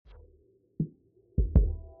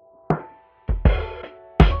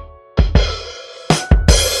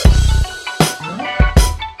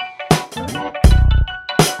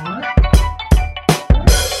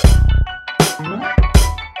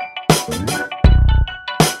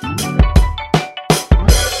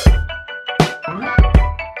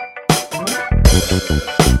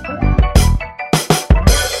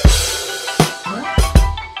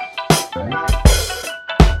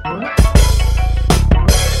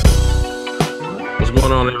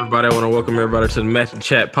going on, everybody? I want to welcome everybody to the Match and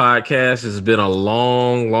Chat podcast. It's been a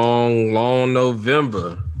long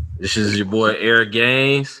November. This is your boy Eric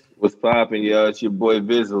Gaines. What's poppin', y'all? It's your boy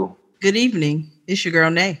Vizzle. Good evening. It's your girl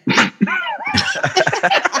Nay.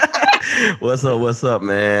 What's up,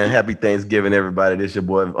 man? Happy Thanksgiving, everybody. This your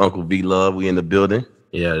boy Uncle V Love. We in the building.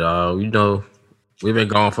 Yeah, dog. You know, we've been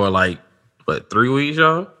gone for 3 weeks,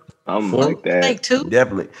 y'all? I'm like that. Like 2.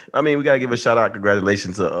 Definitely. I mean, we gotta give a shout out,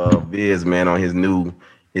 congratulations to Viz, man, on his new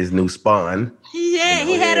spawn. Yeah,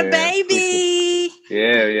 he had a baby.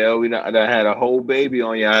 Yeah. We done had a whole baby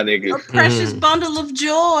on y'all A niggas. precious bundle of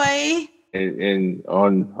joy. And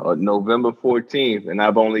on November 14th, and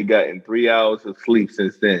I've only gotten 3 hours of sleep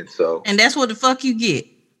since then. So, And that's what the fuck you get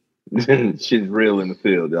shit's real in the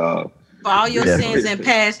field, y'all. for all your Definitely. sins and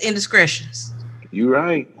past indiscretions. You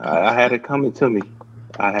right. I had it coming to me.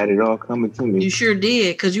 I had it all coming to me. You sure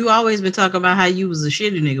did, because you always been talking about how you was a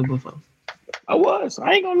shitty nigga before. I was.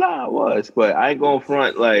 I ain't gonna lie, I was. But I ain't gonna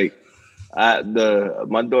front my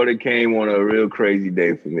daughter came on a real crazy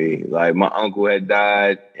day for me. Like, my uncle had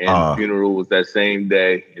died, and the funeral was that same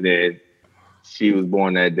day, and then she was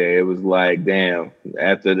born that day. It was like, damn,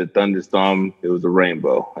 after the thunderstorm, it was a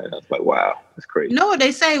rainbow. And I was like, wow, that's crazy. You know what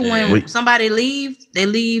they say when somebody leaves, they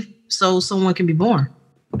leave so someone can be born.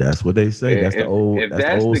 That's what they say. That's the old. If That's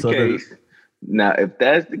that's the old the Southern. case, now if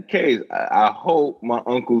that's the case, I hope my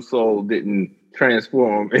uncle's soul didn't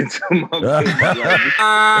transform into my baby.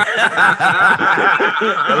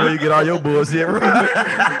 That's where you get all your bullshit,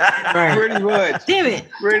 right? Pretty much. Damn it.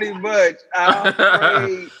 Pretty much.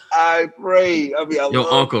 I pray. I mean, Your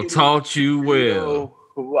love uncle you. taught you well.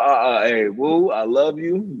 Hey, Woo, I love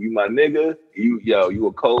you. You my nigga. You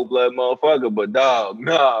a cold-blooded motherfucker, but dog,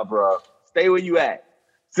 nah, bro. Stay where you at.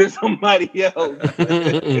 Send somebody else.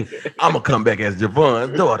 I'm gonna come back as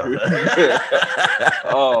Javon's daughter.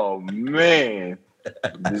 Oh man.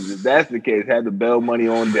 If that's the case, have the bail money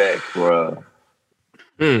on deck, bro.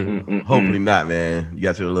 Hopefully not, man. You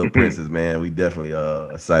got your little princess, man. We definitely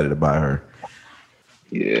excited about her.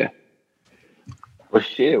 Yeah. Well,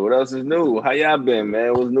 shit. What else is new? How y'all been,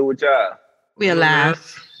 man? What's new with y'all? We alive.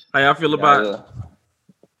 How y'all feel about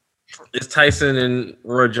it's Tyson and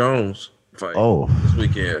Roy Jones fight this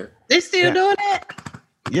weekend? They still doing that?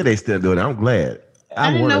 Yeah, they still doing it. I'm glad.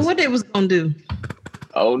 I didn't know what they was gonna do.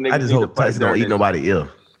 Oh, nigga, I just hope Tyson don't eat nobody ill.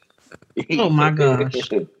 Oh my gosh.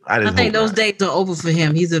 I think those days are over for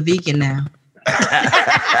him. He's a vegan now.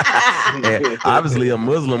 And obviously a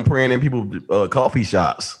Muslim praying in people's coffee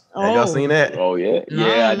shops. Have y'all seen that? Oh yeah,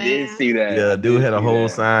 I did see that. Yeah, dude had a whole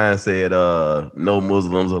sign said no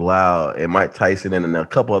Muslims allowed. And Mike Tyson and a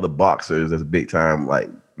couple other boxers that's big time like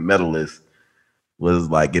medalists was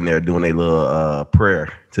like in there doing a little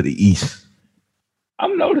prayer to the east.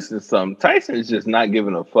 I'm noticing something. Tyson is just not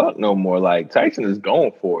giving a fuck no more. Like, Tyson is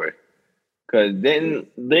going for it. Cause then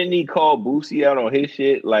he called Boosie out on his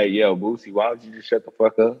shit. Like, yo, Boosie, why don't you just shut the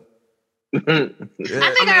fuck up? I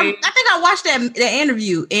think I watched that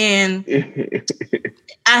interview, and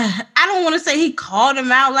I don't want to say he called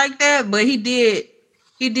him out like that, but he did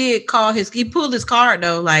call he pulled his card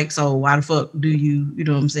though. Like, so why the fuck do you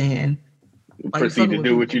know what I'm saying? Proceed to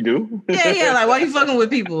do what you do? Yeah, like, why you fucking with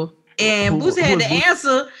people? And Boosie had to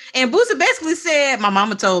answer, and Boosie basically said, "My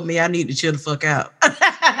mama told me I need to chill the fuck out."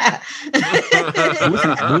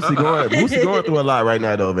 Boosie going through a lot right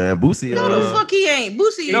now, though, man. Boosie, no, the fuck he ain't.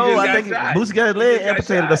 Boosie, I think Boosie got his leg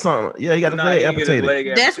amputated or something. Yeah, he got his leg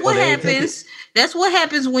amputated. That's what happens. That's what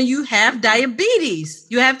happens when you have diabetes.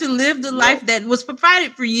 You have to live the life that was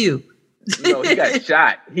provided for you. No, he got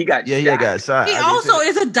shot. He got shot. He also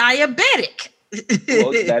is a diabetic.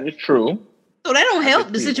 Well, that is true. So that don't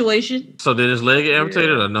help the situation. So did his leg get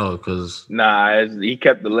amputated or no? Because he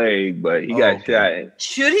kept the leg, but he got shot.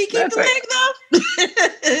 Should he keep the leg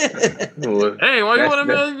though? Hey, why you want a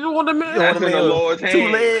man? You want a man? That's in the Lord's hand. 2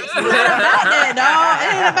 legs. It's not about that, dog.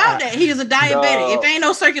 It ain't about that. He is a diabetic. No. If ain't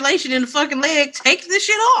no circulation in the fucking leg, take this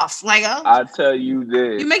shit off. Like, I tell you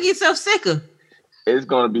this, you make yourself sicker. It's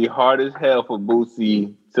gonna be hard as hell for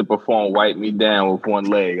Boosie to perform "Wipe Me Down" with one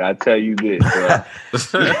leg. I tell you this, bro.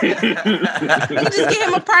 You can just get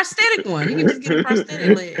him a prosthetic one. You can just get a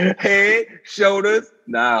prosthetic leg. Head, shoulders.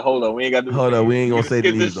 Nah, hold on. We ain't got to. Hold on, we ain't gonna say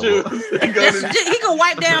the knees. He can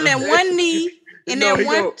wipe down that one knee and that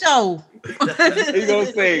one toe.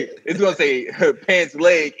 He's gonna say her pants,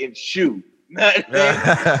 leg, and shoe. Not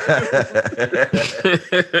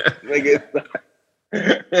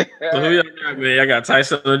So who y'all got, man? I got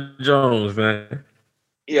Tyson or Jones, man.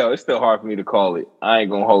 Yo, it's still hard for me to call it. I ain't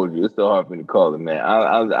gonna hold you. It's still hard for me to call it, man.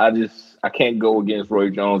 I can't go against Roy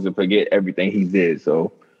Jones and forget everything he did.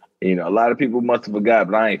 So, a lot of people must have forgot,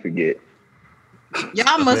 but I ain't forget.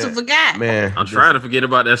 Y'all must have forgot. Man, I'm trying to forget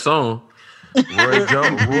about that song. Roy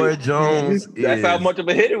Jones That's how much of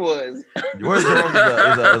a hit it was. Roy Jones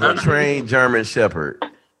is a trained German Shepherd.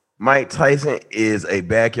 Mike Tyson is a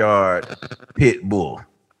backyard pit bull.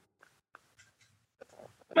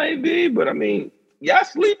 Maybe, but I mean, y'all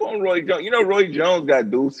sleep on Roy Jones. You know, Roy Jones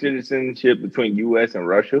got dual citizenship between U.S. and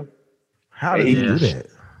Russia. How did he do that?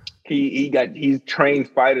 He's trained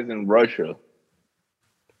fighters in Russia.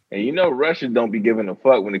 And you know, Russia don't be giving a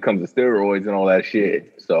fuck when it comes to steroids and all that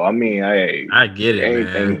shit. So I mean, I get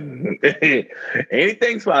it, man.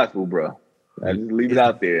 Anything's possible, bro. I just leave it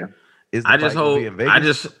out there. I just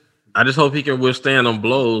hope he can withstand them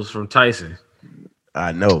blows from Tyson.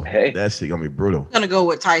 I know that shit gonna be brutal. I'm gonna go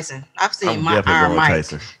with Tyson. I've seen my Iron Mike,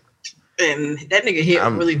 Tyson. And that nigga hit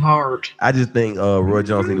really hard. I just think Roy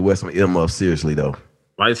Jones need to wear some earmuffs seriously though.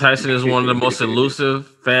 Mike Tyson is one of the most elusive,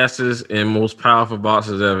 fastest, and most powerful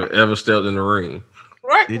boxers ever stepped in the ring.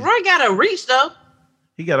 Roy got a reach though.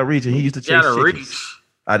 He got a reach, and he used to chase chickens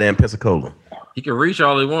out there in Pensacola. He can reach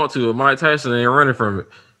all he wants to, but Mike Tyson ain't running from it.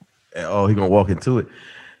 Oh, he gonna walk into it.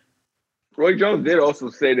 Roy Jones did also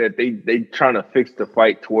say that they trying to fix the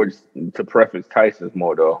fight to preference Tyson's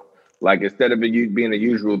more though. Like instead of it being a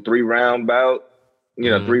usual 3-round bout,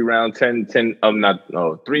 3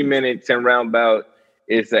 minute 10-round bout.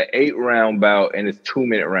 It's an 8-round bout and it's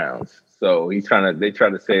 2-minute rounds. So they try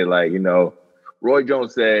to say like, Roy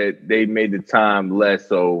Jones said they made the time less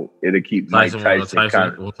so it'll keep Mike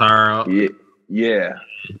Tyson will tire out. Yeah.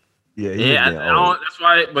 That's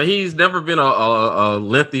why. But he's never been a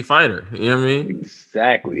lengthy fighter. You know what I mean?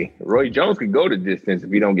 Exactly. Roy Jones could go the distance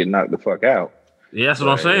if he don't get knocked the fuck out. Yeah, that's what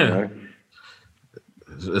I'm saying.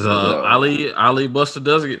 Ali Buster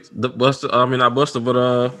does get the Buster. I mean, not Buster,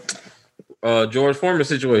 but George Foreman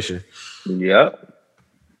situation. Yep.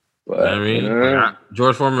 But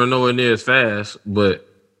George Foreman nowhere near as fast, but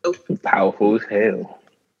powerful as hell.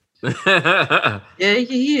 Yeah,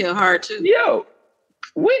 he hit hard too. Yo,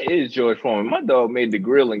 where is George Foreman? My dog made the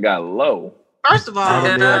grill and got low. First of all,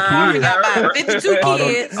 he got about 52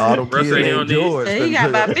 kids. All them kids named George. He got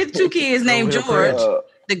about 52 kids named George.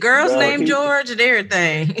 The girls named George and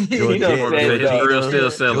everything.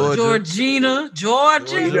 Georgina,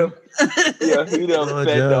 Georgia. He done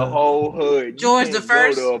fed the whole hood. George the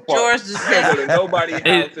first, George the second. Nobody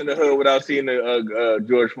house in the hood without seeing the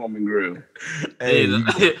George Foreman grill. They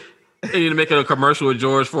need to make a commercial with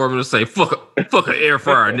George Foreman to say fuck an air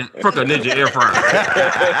fryer, fuck a Ninja air fryer.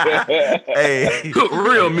 Hey, cook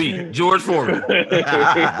real meat, George Foreman.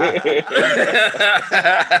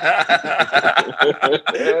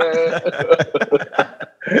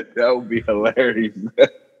 That would be hilarious.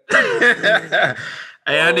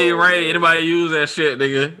 Hey, I need anybody use that shit,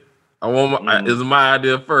 nigga. I want this is my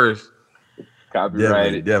idea first.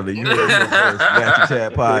 Copyrighted. Definitely. You heard it first. Master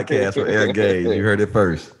Chat Podcast with Eric Gage. You heard it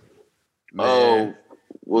first. Man. Oh,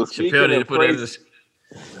 well, speaking of crazy.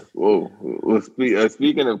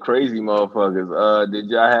 Speaking of crazy motherfuckers, did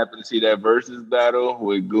y'all happen to see that versus battle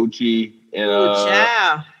with Gucci and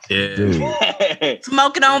Yeah.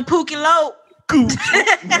 Smoking on Pookie Low.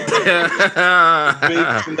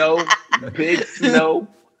 Big snow.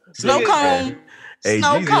 Snow cone. Hey,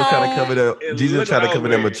 Jesus trying to come in there. Jesus trying to come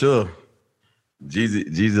in there mature.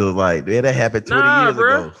 Jesus was like, man, that happened 20 years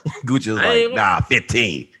ago. Gucci was like, nah,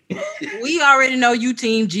 15. We already know you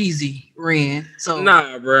team Jeezy, Ren. So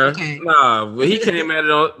nah, bro. Okay. Nah, but he came at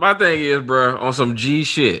it on. My thing is, bro, on some G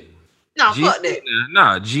shit. Nah, fuck that.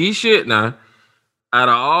 Nah, G shit. Nah. Out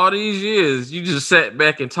of all these years, you just sat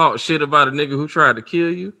back and talked shit about a nigga who tried to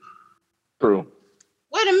kill you. True.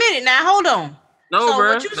 Wait a minute, now hold on. No,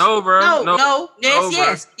 bro.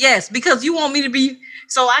 Yes. Because you want me to be.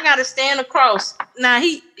 So I got to stand across. Now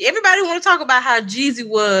everybody want to talk about how Jeezy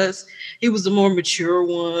was. He was the more mature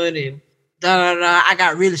one, and I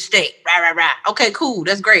got real estate. Right. Okay, cool.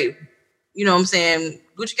 That's great. You know what I'm saying?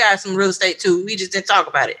 Gucci got some real estate too. He just didn't talk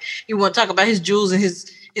about it. He want to talk about his jewels and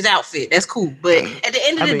his outfit. That's cool. But at the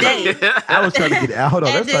end of the day, I was trying to get out. Hold on.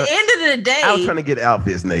 At the end of the day, I was trying to get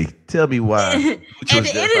outfits, Nate. Tell me why Gucci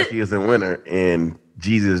was dressed like he was in winter and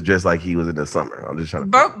Jesus dressed like he was in the summer. I'm just trying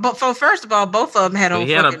to. But first of all, both of them had on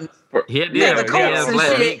fucking. He had coats and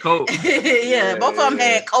shit. Yeah, both of them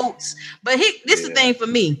had coats. But this is the thing for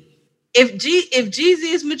me. If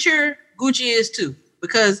Jeezy is mature, Gucci is too.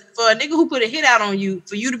 Because for a nigga who put a hit out on you,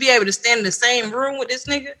 for you to be able to stand in the same room with this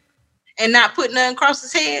nigga and not put nothing across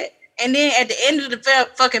his head, and then at the end of the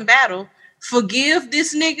fucking battle, forgive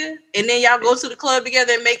this nigga, and then y'all go to the club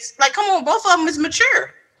together and come on, both of them is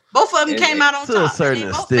mature. Both of them came out on to a top. certain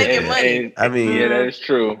extent. Money. I mean, yeah, that is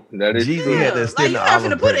true. That is Jeezy true. had to extend like, you're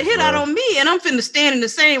not finna put a hit out on me, and I'm finna stand in the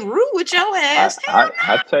same room with your ass.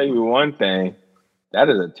 I tell you one thing, that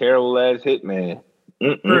is a terrible ass hit, man.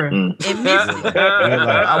 Like,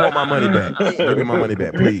 I want my money back. Give me my money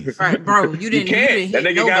back, please. Right, bro. You didn't hit that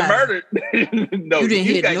nigga nobody. got murdered. No, you didn't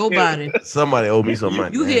hit nobody. Killed. Somebody owed me some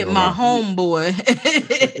money. You hit my homeboy.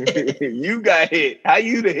 You got hit. How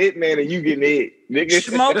you the hit man and you getting hit, nigga?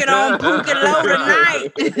 Smoking on Pookie Low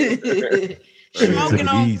tonight. Smoking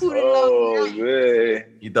on Pookie Low tonight. Man.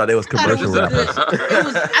 You thought it was commercial rappers.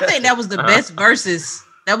 I think that was the best verses.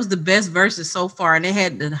 That was the best verses so far, and they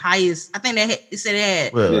had the highest. I think it said it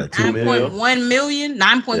had 9.1 million,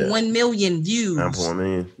 9.1 million views. 9.1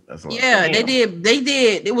 million. That's they did. They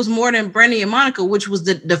did. It was more than Brandy and Monica, which was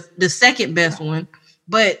the second best one.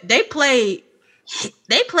 But they played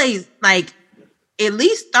like at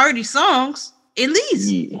least 30 songs. At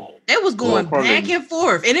least they was going back and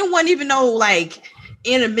forth, and it wasn't even no like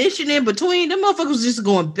intermission in between. Them motherfuckers was just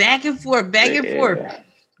going back and forth, back and forth.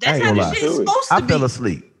 That's how the shit is supposed to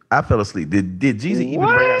be. I fell asleep. Did Jeezy even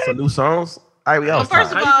bring out some new songs?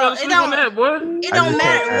 First of all, it don't matter.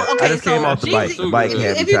 Okay, so came off the bike. The bike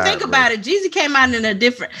if you think about it, Jeezy came out in a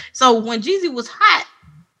different. So when Jeezy was hot,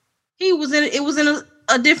 it was in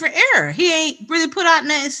a different era. He ain't really put out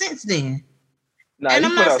nothing since then. Nah, and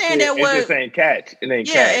I'm not saying that what it ain't catch. It ain't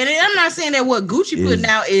catch. And I'm not saying that what Gucci putting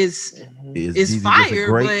out is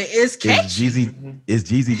fire, but it's catchy. Is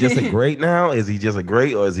Jeezy just a great now? Is he just a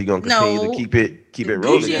great, or is he gonna continue to keep it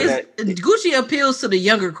rolling? Gucci appeals to the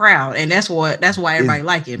younger crowd, and that's why everybody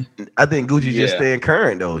like him. I think Gucci just staying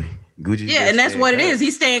current though. Gucci, and that's what current. It is.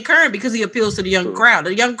 He's staying current because he appeals to the younger crowd.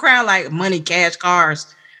 The young crowd like money, cash,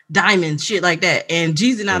 cars, diamonds, shit like that. And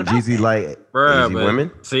Jeezy not about Jeezy that. Like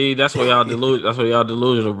women. See, that's why y'all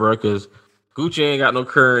delusional, bro. Because Gucci ain't got no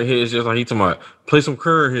current hits. Just like he talking about play some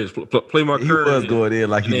current hits, play my current. He was going in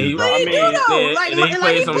like he put Mulatto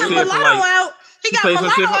out. He got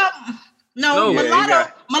Mulatto out. No,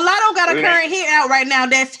 Mulatto got a current hit out right now.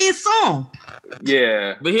 That's his song.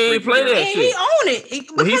 Yeah, but he ain't play that shit. He own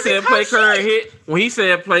it. When he said play current hit, when he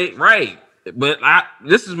said play right, but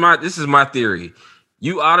this is my theory.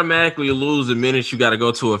 You automatically lose the minute you got to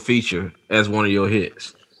go to a feature as one of your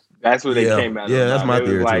hits. That's what they came out. Yeah, that's my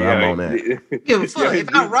theory too. I'm on that. Give a fuck. If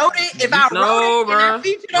I wrote it, and I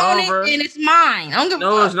featured on it, and it's mine. I don't give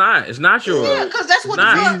a fuck. It's not. It's not yours. Yeah, because that's what the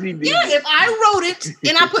fuck. Yeah, if I wrote it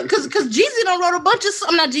and I put because Jeezy done wrote a bunch of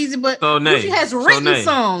I'm not Jeezy, but Gucci has written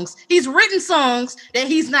songs. He's written songs that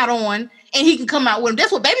he's not on, and he can come out with them.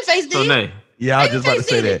 That's what Babyface did. Yeah, I was just about to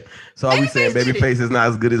say that. So are we saying Babyface is not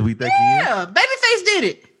as good as we think he is? Yeah, Babyface did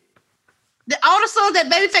it. All the songs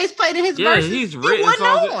that Babyface played in his verses, he wasn't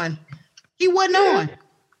on. He wasn't on.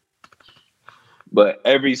 But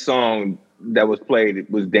every song that was played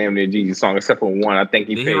was damn near Jeezy's song, except for one. I think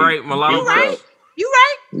he played. Mulatto. You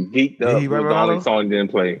right? Geeked Up was the only song he didn't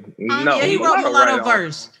play. No, he wrote Mulatto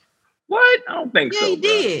verse. What? I don't think so. Yeah, he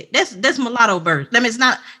did. That's Mulatto verse. I mean, it's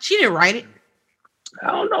not. She didn't write it. I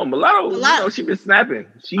don't know. Mulatto, you know, she been snapping.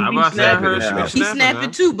 She be snapping. He's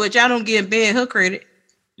snapping too, but y'all don't give Ben her credit.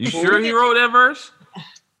 You sure he wrote that verse?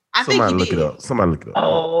 I think he did. Somebody look it up.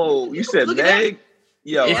 Oh, you said Meg?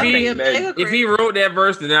 Yo, if he wrote that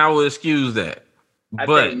verse, then I will excuse that. I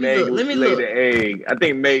think Meg laid the egg. I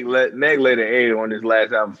think Meg laid the egg on this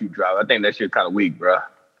last album she dropped. I think that shit kind of weak, bro.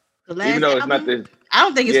 Even though it's not this. I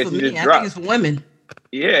don't think it's for me. I think it's for women.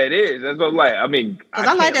 Yeah, it is. That's what I'm like. I mean, because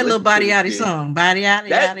I like that little Body Yachty song. Body Yachty,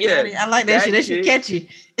 Yachty, Yachty. I like that shit. That shit catchy.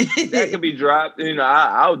 That could be dropped. You know,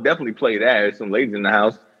 I'll definitely play that. There's some ladies in the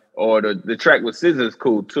house. Or the track with SZA is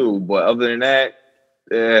cool too. But other than that,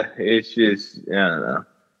 it's just, I don't know.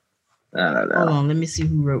 Hold on, let me see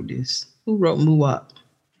who wrote this. Who wrote Muwap?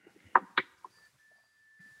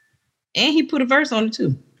 And he put a verse on it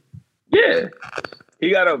too. Yeah.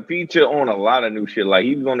 He got a feature on a lot of new shit. Like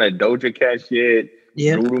he was on that Doja Cat shit.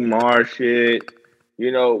 Yeah. Bruno Mars shit.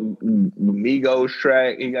 You know, Migos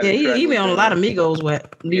track. He been on a lot of Migos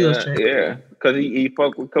track. Yeah. Because he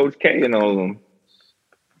fucked with Coach K and all of them.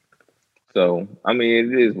 So, I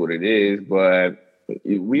mean, it is what it is, but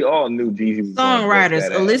we all knew Jeezy. Songwriters,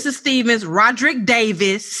 Alyssa Stevens, Roderick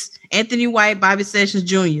Davis, Anthony White, Bobby Sessions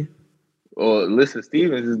Jr. Well, Alyssa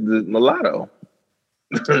Stevens is the Mulatto.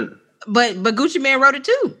 But Gucci Mane wrote it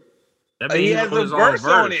too. He has a verse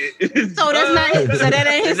on it. So that's not so that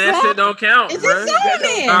ain't his song. That shit don't count, it's bro. His song,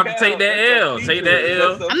 then. Time to take that L. Take that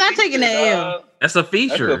L. I'm not taking that L. That's a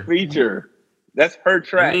feature. That's a feature. That's her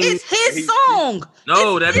track. It's his song.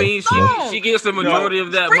 No, that means she gets the majority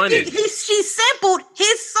of that money. She sampled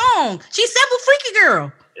his song. She sampled Freaky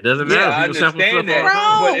Girl. It doesn't matter. I understand that.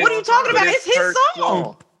 Bro, what are you talking about? It's his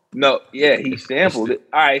song. No, yeah, he sampled it.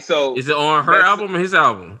 All right, so is it on her album or his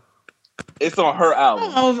album? It's on her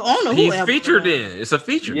album. I don't know He's featured in. It's a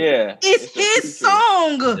feature. Yeah, it's his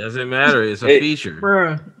song. Doesn't matter. It's a feature,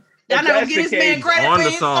 bro. Y'all not gonna give this man credit on for the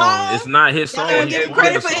his song. It's not his song. Y'all give him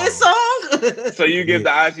credit for his song. So you give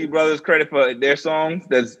the Isley Brothers credit for their songs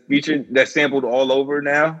that's featured, that's sampled all over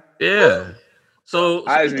now? Yeah. So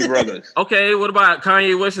Isley Brothers. Okay, what about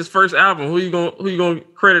Kanye West's first album? Who you gonna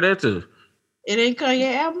credit that to? It ain't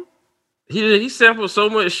Kanye album. He sampled so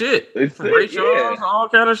much shit. Ray Charles, all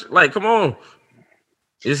kind of like. Come on,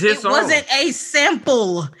 it's his song. It wasn't a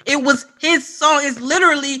sample. It was his song. It's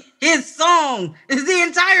literally his song. It's the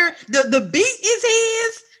entire the beat is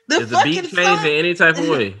his. Is the beat changed in any type of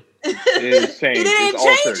way? It didn't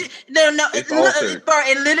change. No,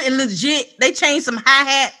 it legit. They changed some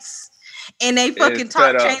hi-hats. And they fucking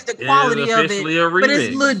changed the quality of it, but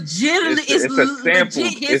it's legitimately it's a sample.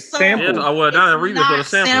 Legit his song. Yeah, well, not a remix, but a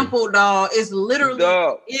sample, dog. It's literally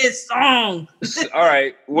his song. All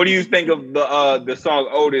right, what do you think of the song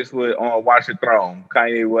Otis with on Watch the Throne,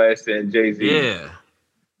 Kanye West and Jay-Z? Yeah,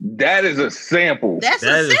 that is a sample. That's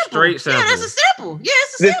a straight sample. Yeah, that's a sample. Yeah,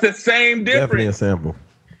 it's a sample. It's the same difference. Definitely a sample.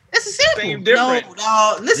 It's a sample. Same difference. No,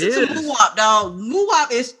 dog. Listen to Moo-Wop, dog.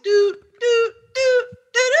 Moo-Wop is do.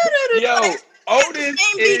 Yo, Otis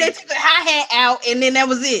they took the hi-hat out and then that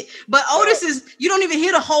was it. But Otis is, you don't even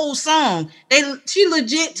hear the whole song. She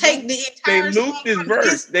legit take the entire song. They looped his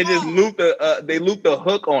verse. They just looped the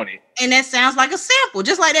hook on it. And that sounds like a sample,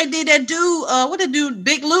 just like they did that dude. What the dude,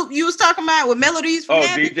 Big Loop, you was talking about with melodies from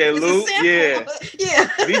DJ Luke, yeah.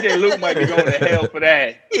 DJ Luke might be going to hell for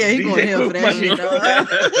that. Yeah, he going to hell for that shit, dog.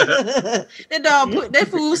 That dog that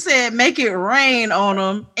fool said "Make It Rain" on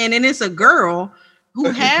him, and then it's a girl who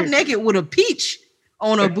half naked with a peach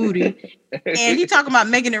on her booty, and he talking about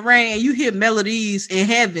making it rain, and you hear melodies in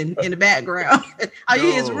heaven in the background. All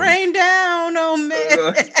you hear is "Rain down on me."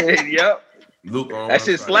 Yep. Luke that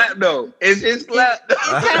shit slap though. It's just slap. It's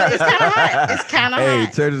kind of hot. It's kind of hot. Hey,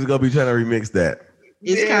 Church is gonna be trying to remix that.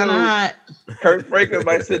 It's kind of hot. Kurt Franklin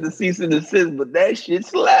might send the cease and desist, but that shit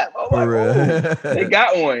slap. Oh my God. They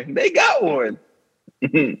got one.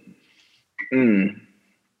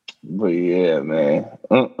 But yeah, man.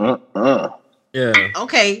 Yeah.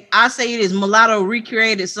 Okay, I say it is Mulatto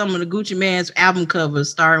recreated some of the Gucci Mane's album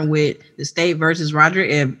covers, starting with The State versus Roger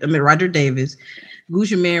Davis.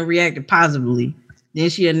 Gucci Mane reacted positively. Then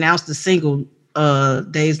she announced the single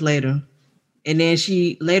days later. And then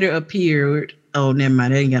she later appeared. Oh, never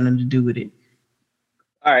mind. That ain't got nothing to do with it.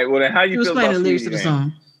 All right. Well, then how you feel about the lyrics Sweetie, to the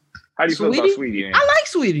song? How do you feel about Sweetie? Man? I like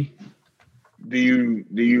Sweetie. Do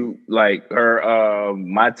you like her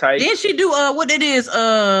My Type? Didn't she do what it is?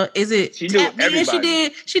 Is it she Tapped In?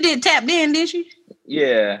 She did Tapped In, didn't she?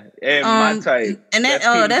 Yeah. And My Type. And that's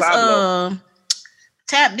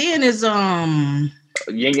Tapped In is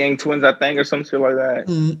Yin Yang Twins, I think, or some shit like that.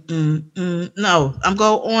 No, I'm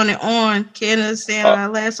going on and on. Can I stand I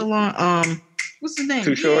last so long? What's his name?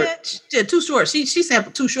 Too Short. Yeah, Too Short. She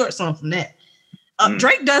sampled Too Short song from that.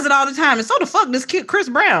 Drake does it all the time, and so the fuck this kid Chris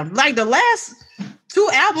Brown. Like the last 2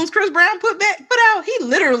 albums Chris Brown put out, he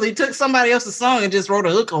literally took somebody else's song and just wrote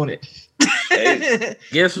a hook on it. Hey,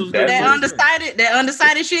 guess who's that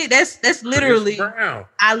undecided shit? That's literally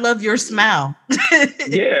I Love Your Smile.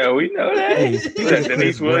 Yeah, we know that. Hey,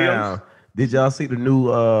 Chris Brown. Did y'all see the new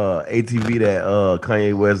ATV that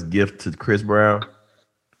Kanye West gift to Chris Brown?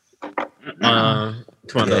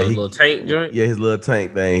 Little tank joint. Yeah, his little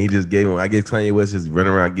tank thing. He just gave him. I guess Kanye West just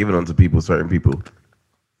running around giving them to people, certain people.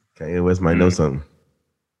 Kanye West might know something.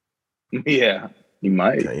 Yeah, he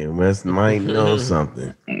might. Kanye West might know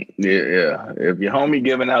something. Yeah. If your homie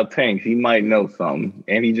giving out tanks, he might know something.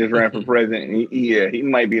 And he just ran for president. He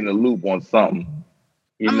might be in the loop on something.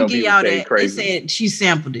 I'm gonna give y'all that. They said she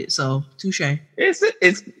sampled it, so touche. It's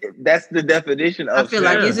that's the definition of. I feel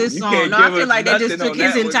like it's his song. No, I feel like they just took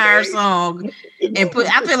his entire song and put.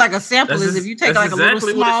 I feel like a sample is if you take like a little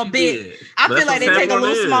small bit. I feel like they take a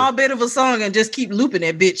little small bit of a song and just keep looping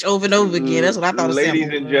that bitch over and over again. That's what I thought. Ladies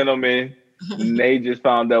and gentlemen, they just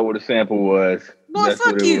found out what a sample was. Boy,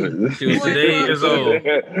 fuck you. She was today years old.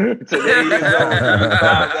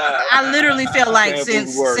 I literally felt like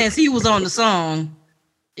since he was on the song,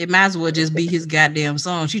 it might as well just be his goddamn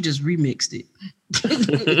song. She just remixed it.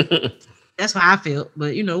 That's how I felt.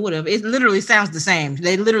 But, whatever. It literally sounds the same.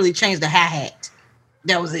 They literally changed the hi-hat.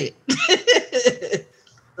 That was it.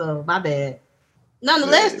 So, my bad.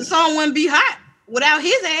 Nonetheless, the song wouldn't be hot without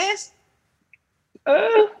his ass.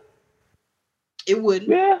 It wouldn't.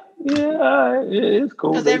 Yeah, it's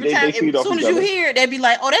cool. Because every time, as soon as you hear it, they'd be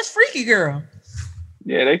like, oh, that's Freaky Girl.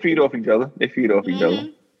 Yeah, they feed off each other.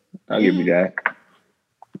 I'll give you that.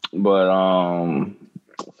 But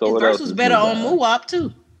so his verse was better on Muwop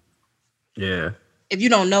too. Yeah. If you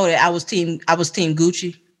don't know that, I was team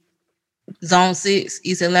Gucci. Zone 6,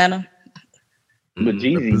 East Atlanta. But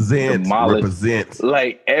Jeezy demolished.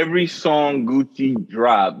 Like every song Gucci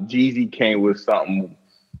dropped, Jeezy came with something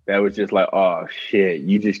that was just like, oh shit,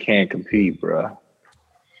 you just can't compete, bro.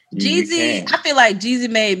 Jeezy, I feel like Jeezy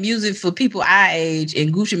made music for people our age,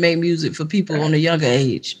 and Gucci made music for people on a younger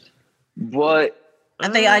age. But I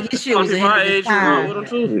think like his shit was ahead of his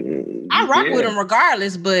time. I rock with him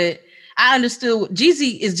regardless, but I understood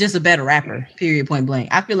Jeezy is just a better rapper. Period. Point blank.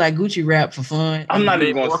 I feel like Gucci rap for fun. I'm not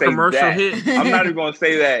even gonna say that. Hit. I'm not even gonna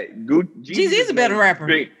say that. Jeezy's a better rapper.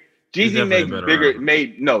 Jeezy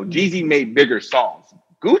made bigger songs.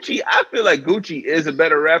 Gucci, I feel like Gucci is a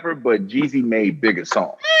better rapper, but Jeezy made bigger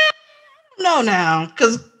songs. No, now,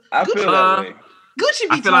 because I feel that way. Gucci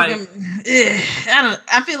be talking.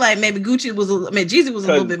 I feel like maybe Gucci was. Jeezy was a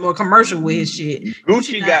little bit more commercial with his shit.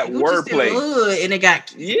 Gucci got wordplay, and it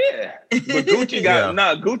got but Gucci got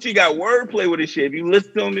Gucci got wordplay with his shit. If you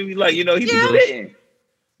listen to him, you be like, he be spitting.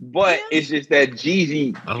 But it's just that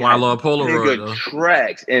Jeezy. That's why I love Polaroid. Bigger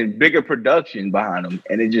tracks and bigger production behind them,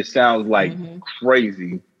 and it just sounds like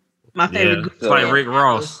crazy. My favorite. It's like Rick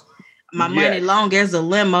Ross. My money long as a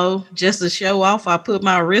limo, just to show off. I put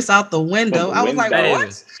my wrist out the window. I was like,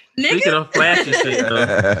 what? Speaking of flashy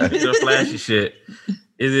shit,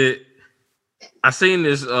 is it? I seen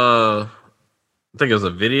this. I think it was a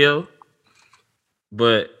video,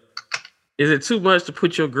 but is it too much to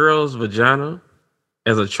put your girl's vagina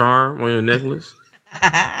as a charm on your necklace?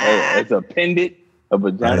 It's a pendant, a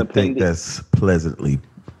vagina pendant. I think that's pleasantly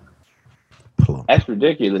plump. That's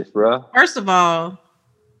ridiculous, bro. First of all,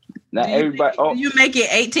 not everybody. Do you make it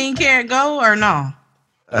 18 karat gold or no?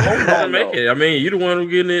 Make it. I mean, you the one who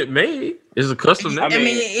getting it made. It's a custom. I mean,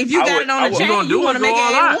 if you got it on the chain, you want to make it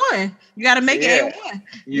A1. You got to make it A1.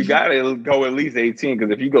 You got to go at least 18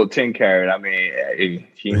 because if you go 10 karat, I mean,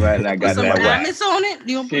 she might not got that diamonds on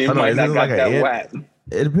it. She might not got that whack.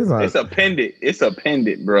 It depends on. It's a pendant. It's a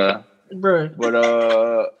pendant, bruh.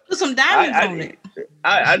 But put some diamonds on it.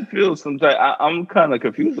 I feel sometimes I'm kind of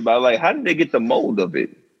confused about like how did they get the mold of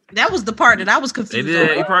it? That was the part that I was confused.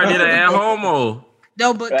 He probably did an at-home.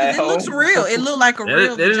 No, but it looks real. It looked like a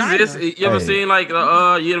real vagina. You ever seen like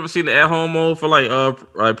you ever seen the at-home mold for like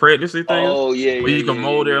pregnancy things? Oh yeah, where you can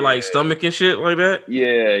mold their like stomach and shit like that.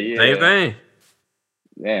 Yeah. Same thing.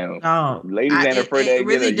 Damn. Ladies ain't afraid it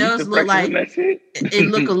really does look like that shit. It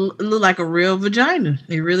look like a real vagina.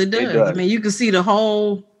 It really does. I mean, you can see the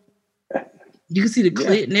whole. You can see the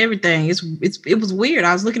clit and everything. It was weird.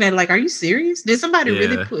 I was looking at it like, are you serious? Did somebody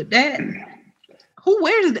really put that? Who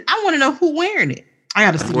wears it? I want to know who wearing it. I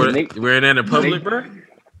gotta see. Wearing that in public, bro?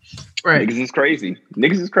 Right. Niggas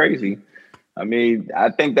is crazy. I mean, I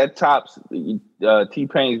think that tops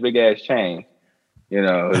T-Pain's big ass chain. You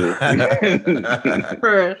know.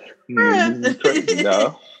 Crazy,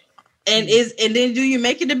 no. And then do you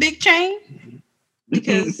make it a big chain?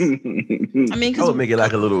 Because I mean, I would make it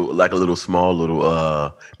like a little small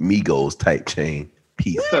Migos type chain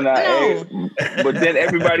piece. So now, but then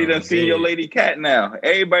everybody done seen your lady cat now.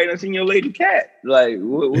 Everybody done seen your lady cat. Like,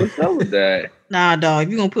 what's up with that? Nah, dog.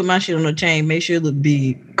 If you're gonna put my shit on a chain, make sure it look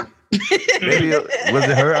big. Maybe was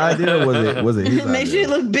it her idea or was it his idea? Make sure it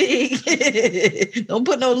look big. Don't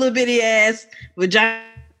put no little bitty ass vagina.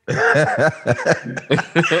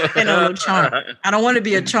 And no charm. I don't want to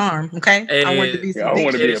be a charm, okay? I want it to be some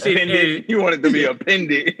big shit. A pendant. You want it to be a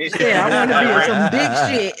pendant. Yeah, I want to be some big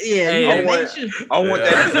shit. Yeah, I want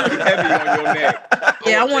that to be heavy on your neck.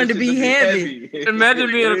 Yeah, I want it to be heavy.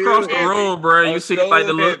 Imagine being across the room, bro. You see like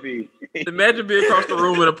the look. Imagine being across the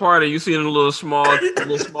room at a party. You see a little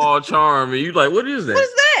small charm, and you like, what is that? What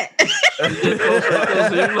is that?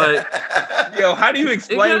 You like, yo, how do you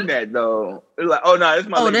explain that though? It's like, oh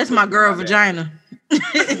no, that's my girl vagina.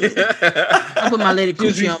 I put my lady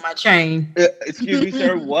coochie on my chain. Excuse me,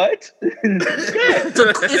 sir. What? It's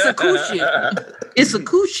a coochie. It's a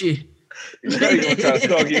coochie.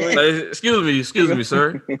 Excuse me,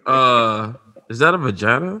 sir. Is that a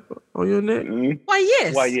vagina on your neck? Why,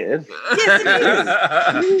 yes. Yes, it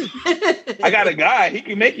is. I got a guy. He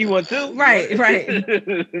can make you one too. Right.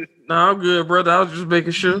 No, I'm good, brother. I was just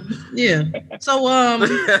making sure. Yeah. So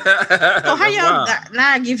so how y'all?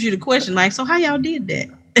 Now I give you the question. Like, so how y'all did that?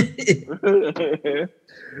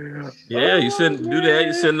 Yeah, you do that.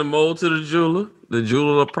 You send the mold to the jeweler. The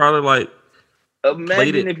jeweler will probably like.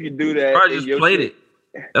 Imagine if you do that. Probably just plate it.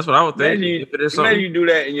 That's what I would think. Imagine you do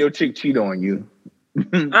that and your chick cheat on you.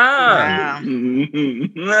 Ah.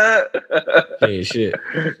 Hey, shit.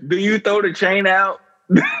 Do you throw the chain out?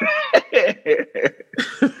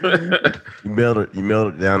 You melt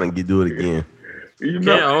it down and do it again. I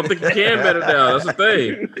don't think you can melt it down. That's the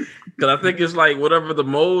thing. Because I think it's like whatever the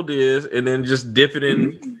mold is, and then just dip it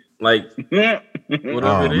in like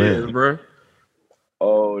whatever it is, bro.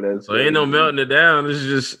 Oh, that's so ain't no melting it down. It's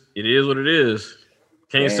just it is what it is.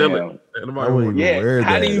 Can't sell it. Yeah.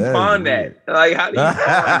 How do you pawn that? Like, how do you pawn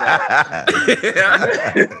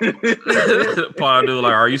that? Pawn dude,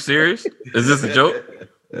 like, are you serious? Is this a joke?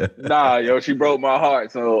 Nah, yo, she broke my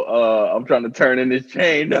heart. So I'm trying to turn in this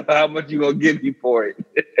chain. How much you gonna give me for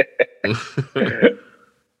it?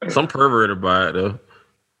 Some perverted buy it though.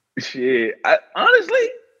 Shit. Honestly,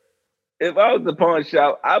 if I was the pawn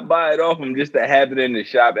shop, I'd buy it off them just to have it in the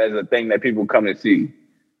shop as a thing that people come and see.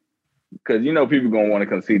 Because you know people gonna want to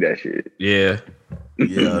come see that shit. Yeah.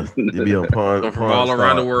 Yeah. You be on pawn all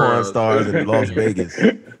around the world. Pawn Stars in Las Vegas.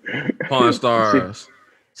 Pawn Stars.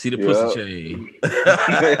 See the pussy chain.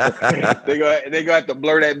 they gonna have to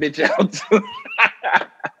blur that bitch out.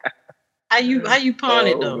 How you pawn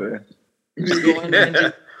it though? Man. Just go in there and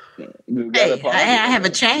just, hey, I have a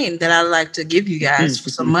chain that I like to give you guys for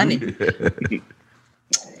some money.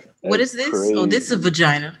 What is this? Crazy. Oh, this is a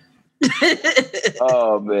vagina.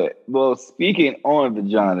 Oh man. Well, speaking on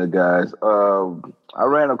vagina, guys, I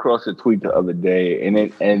ran across a tweet the other day,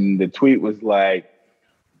 and the tweet was like,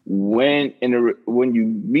 when you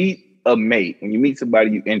meet a mate, when you meet somebody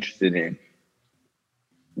you're interested in,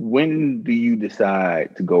 when do you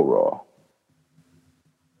decide to go raw?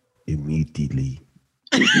 Immediately.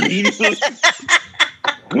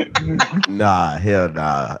 Nah, hell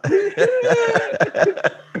nah.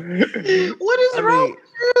 What is wrong?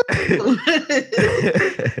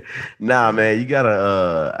 Nah, man, you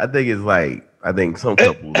gotta. I think some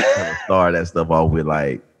couples kind of start that stuff off with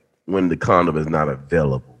like when the condom is not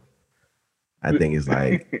available. I think it's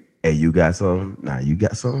like, hey, you got some? Nah, you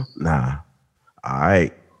got some? Nah. All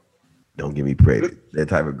right. Don't get me pregnant. That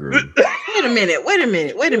type of girl. Wait a minute.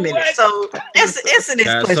 So answer this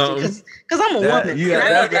question because I'm a woman. Think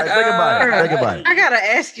about it. I gotta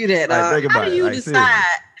ask you that. How do you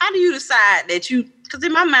decide? How do you decide that you? Because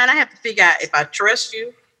in my mind, I have to figure out if I trust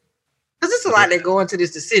you. Because it's a lot that go into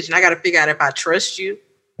this decision. I got to figure out if I trust you.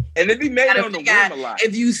 And it be made on the whim a lot.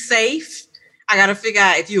 If you safe, I got to figure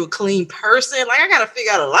out if you a clean person. Like I got to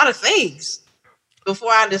figure out a lot of things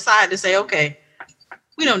before I decide to say, okay,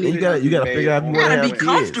 we don't need. You got to figure out if you want to have kids.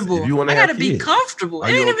 Comfortable. If you want to have kids. I got to be comfortable.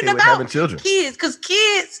 It ain't even about having children. Kids, because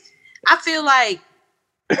kids, I feel like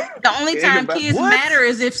the only time kids matter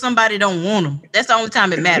is if somebody don't want them. That's the only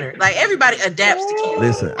time it matters. Like everybody adapts to kids.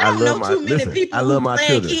 Listen, I love my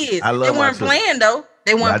children. Kids. They weren't playing though.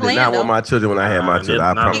 They weren't playing. I did not want my children when I had my children.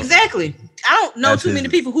 I promise. Exactly. I don't know too many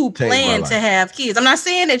people who plan to have kids. I'm not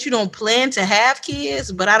saying that you don't plan to have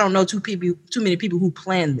kids, but I don't know too many people who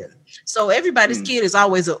plan them. So everybody's kid is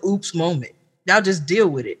always a oops moment. Y'all just deal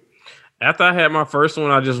with it. After I had my first one,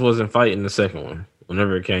 I just wasn't fighting the second one.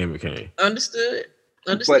 Whenever it came, it came. Understood.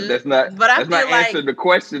 But that's not. But I feel like answer the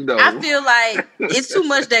question though. I feel like it's too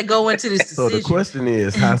much that go into this decision. So the question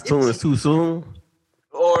is, how soon is too soon?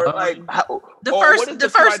 Or like the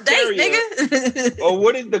first date, nigga. Or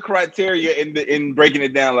what is the criteria in breaking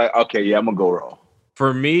it down? Like, okay, yeah, I'm gonna go raw.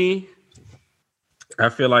 For me, I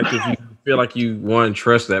feel like if you feel like you one,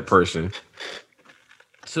 trust that person.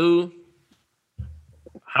 Two,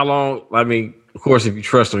 how long? I mean, of course, if you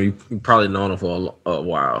trust them, you probably known them for a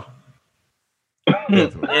while.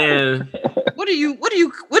 And what do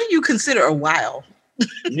you consider a while?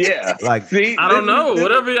 Yeah, like see, I don't know.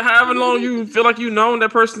 However long you feel like you known that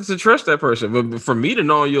person to trust that person. But for me to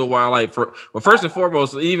know you a while, like first and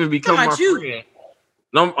foremost, to even become my friend.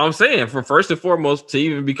 No, I'm saying first and foremost to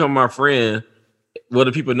even become my friend,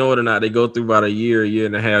 whether people know it or not, they go through about a year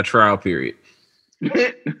and a half trial period. You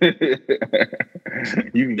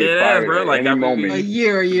can get fired bro. Like any moment. A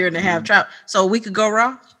year and a half trial. So we could go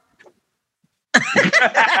raw.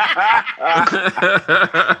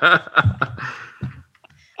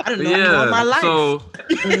 I don't know you all my life. So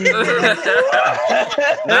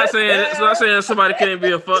not saying somebody can't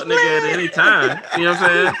be a fuck nigga at any time. You know what I'm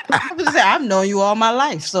saying? I'm just saying I've known you all my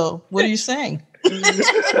life. So what are you saying?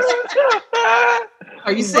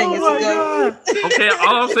 Are you saying it's good? Okay,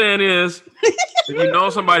 all I'm saying is if you know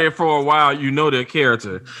somebody for a while, you know their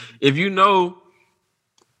character. If you know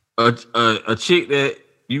a chick that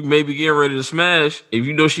you may be getting ready to smash, if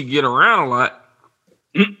you know she get around a lot,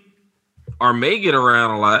 or may get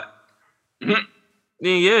around a lot,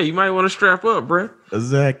 then yeah, you might want to strap up, bro.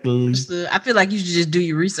 Exactly. I feel like you should just do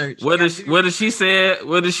your research. Whether she said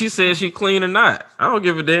she clean or not, I don't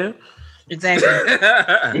give a damn. Exactly.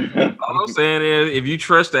 All I'm saying is, if you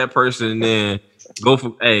trust that person, then go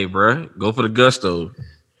for the gusto.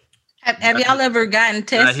 Have y'all ever gotten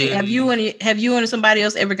tested? Have you and somebody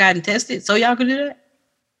else ever gotten tested so y'all could do that?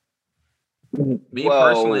 Me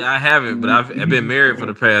personally, I haven't, but I've been married for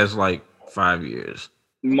the past like 5 years.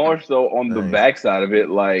 More so on the backside of it,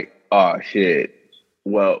 like, oh shit.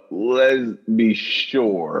 Well, let's be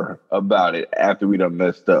sure about it after we done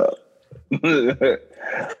messed up.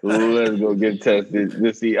 Let's go get tested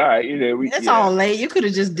to see. All right, that's all late. You could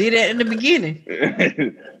have just did it in the beginning.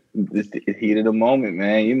 Just the heat of the moment,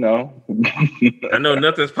 man. I know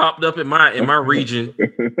nothing's popped up in my region.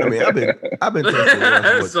 I mean, I've been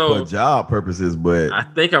testing for job purposes, but I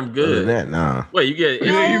think I'm good. Other than that, nah. Wait, you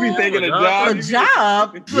be thinking a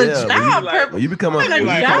job? When you become a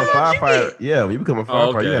firefighter, when you become a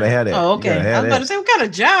firefighter, you gotta have that. Oh, okay. I was about to say, what kind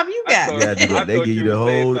of job you got? They give you the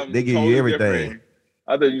whole. They give you everything.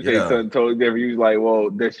 I thought you say something totally different. You was like, well,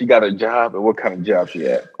 does she got a job? And what kind of job she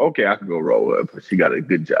at? Okay, I can go roll up. She got a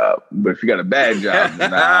good job. But if she got a bad job, nah,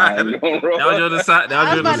 I ain't gonna roll that was your decide.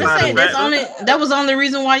 I was about to say, that was the only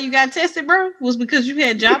reason why you got tested, bro? Was because you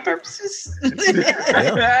had job purposes?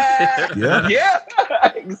 Yeah.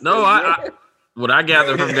 No, what I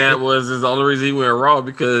gathered from that was the only reason he went raw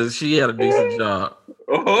because she had a decent job.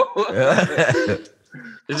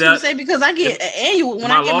 I was gonna say because I get annual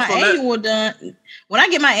when I get my annual done. When I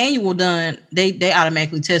get my annual done, they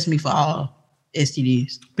automatically test me for all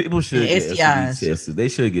STDs. People should get STIs tested. They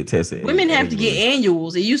should get tested. Women have to get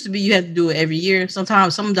annuals. It used to be you have to do it every year.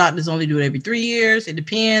 Sometimes some doctors only do it every 3 years. It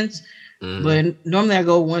depends. Mm-hmm. But normally I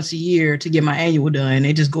go once a year to get my annual done.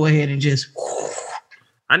 They just go ahead and just.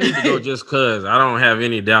 I need to go just cause I don't have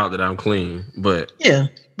any doubt that I'm clean. But yeah,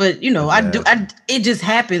 but I do. It just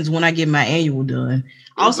happens when I get my annual done.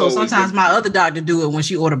 Also, sometimes my other doctor do it when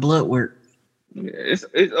she order blood work. Yeah, it's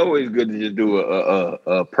always good to just do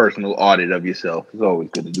a personal audit of yourself. It's always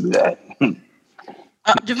good to do that.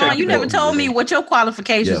 Javon, you never told me what your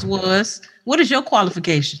qualifications was. What is your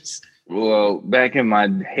qualifications? Well, back in my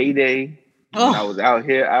heyday, when I was out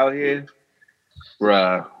here,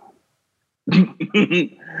 bruh,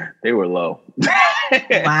 they were low.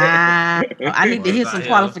 Wow. I need to hear some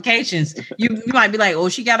qualifications. You might be like, oh,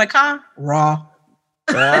 she got a car? Raw.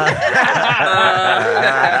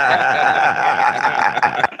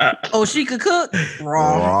 Oh, she could cook?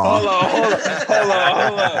 Raw. Hold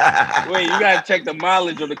on. Wait, you gotta check the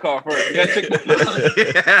mileage of the car first. You gotta check the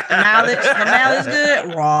mileage. The mileage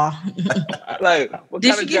good? Raw. Like,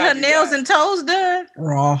 did she get her nails and toes done?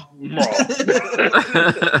 Raw.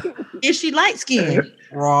 Is she light skinned?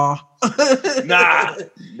 Raw. Nah.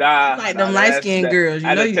 Like them light skinned girls.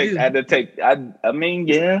 You know you do. I had to take. I mean,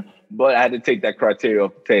 yeah. But I had to take that criteria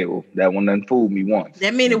off the table. That one done fooled me once.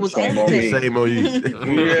 That mean it was shame on you. Shame on you.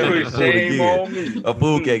 Shame on me. A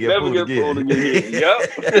fool can't get fooled again.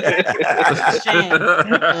 Yep.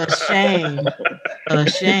 A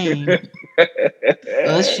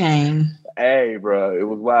shame. Hey, bro, it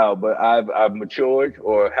was wild, but I've matured,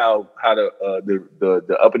 or how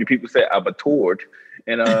the uppity people say, I've matured,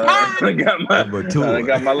 and I got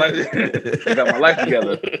my life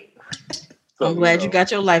together. I'm glad you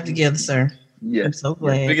got your life together, sir. Yeah, I'm so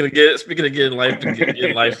glad. Speaking of getting life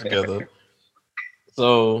together.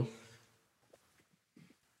 So,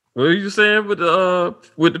 what are you saying with the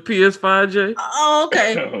PS5, Jay? Oh,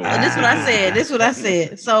 okay. This is what I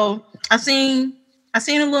said. So I seen a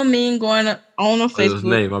little meme going on Facebook. His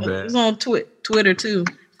name, my bad. It's on Twitter too.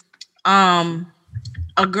 A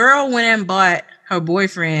girl went and bought her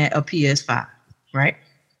boyfriend a PS5, right?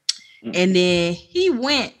 And then he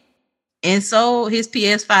went and sold his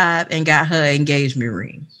PS5 and got her engagement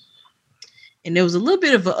ring. And there was a little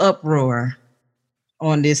bit of an uproar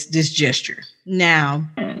on this gesture. Now,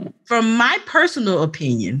 from my personal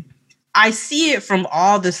opinion, I see it from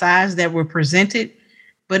all the sides that were presented,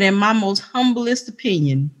 but in my most humblest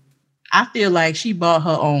opinion, I feel like she bought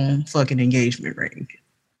her own fucking engagement ring.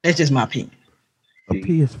 That's just my opinion. A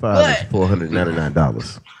PS5 is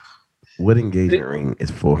 $499. What engagement ring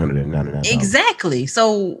is $499? Exactly.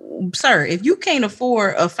 So, sir, if you can't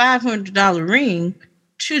afford a $500 ring,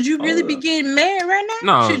 should you really be getting married right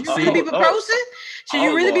now? No. Should you really be proposing? Should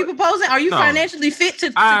you really be proposing? Are you financially fit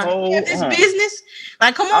to have this business?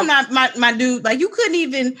 Like, come on, my dude. Like, you couldn't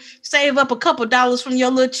even save up a couple dollars from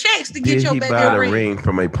your little checks to get your baby buy the ring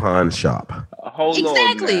from a pawn shop?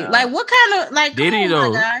 Exactly. Like, what kind of did he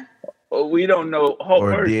though? We don't know.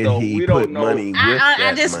 Or did he put money with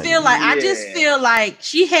I just feel like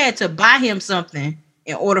she had to buy him something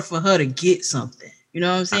in order for her to get something. You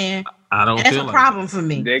know what I'm saying? I don't. That's a problem for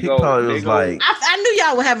me. He probably was like, I knew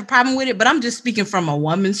y'all would have a problem with it, but I'm just speaking from a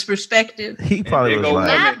woman's perspective. He probably was like,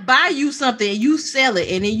 I buy you something and you sell it,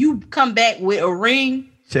 and then you come back with a ring.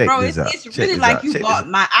 Check bro, this out. It's really like you bought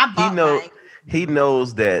my. I bought mine. He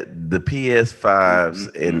knows that the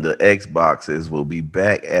PS5s and the Xboxes will be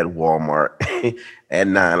back at Walmart at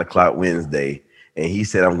 9:00 Wednesday, and he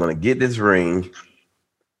said, "I'm going to get this ring.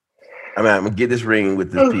 I'm going to get this ring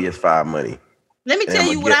with the PS5 money." Let me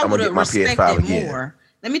tell you what I would have respected more.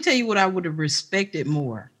 Let me tell you what I would have respected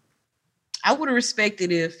more. I would have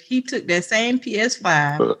respected if he took that same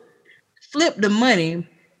PS5, flipped the money,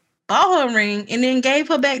 bought her a ring, and then gave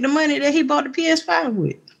her back the money that he bought the PS5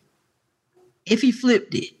 with. If he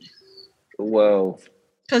flipped it. Well,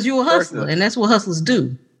 because you're a hustler, and that's what hustlers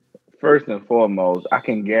do. First and foremost, I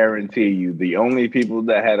can guarantee you the only people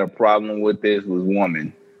that had a problem with this was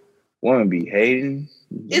women. Women be hating.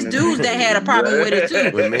 It's dudes that had a problem with it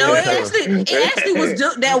too. No, it actually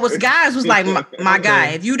was guys was like, my guy,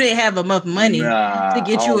 if you didn't have enough money to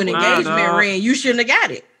get you an engagement ring, you shouldn't have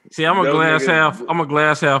got it. See, I'm a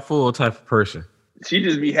glass half full type of person. She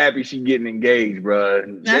just be happy she getting engaged, bro.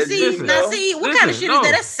 Now see, what kind of shit is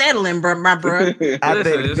that? That's settling, bro, my bro. I think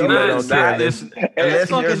it's not that's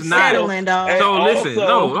fucking settling, dog. So listen,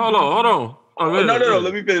 hold on. No.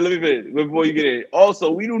 Let me finish before you get in.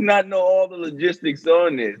 Also, we do not know all the logistics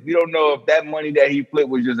on this. We don't know if that money that he flipped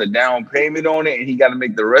was just a down payment on it, and he got to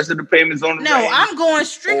make the rest of the payments on it. No, I'm going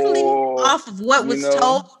strictly off of what was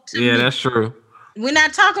told to me. Yeah, that's true. We're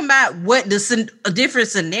not talking about what the different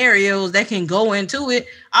scenarios that can go into it.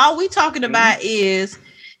 All we talking about is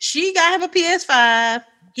she got him a PS5.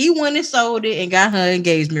 He went and sold it and got her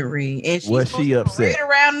engagement ring. And was she upset? Right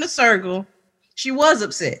around in the circle. She was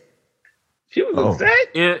upset. She was upset?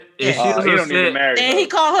 Yeah. She was upset. And he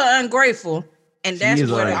called her ungrateful. And that's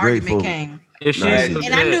where the argument came.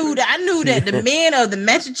 And I knew that the men of the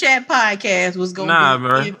Metro Chat podcast was going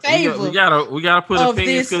to be in favor. We gotta put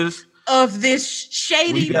opinions because of this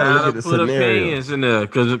shady. We gotta put opinions in there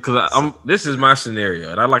because this is my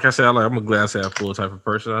scenario, and I'm a glass half full type of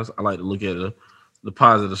person. I like to look at the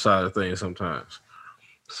positive side of things sometimes.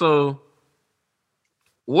 So,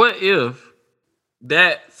 what if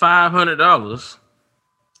that $500,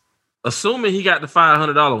 assuming he got the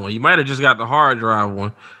 $500 one, you might have just got the hard drive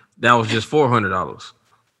one that was just $400.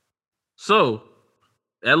 So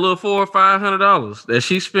that little $400 or $500 that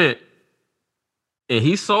she spent and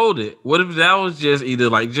he sold it, what if that was just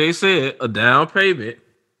either, like Jay said, a down payment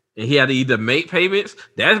and he had to either make payments?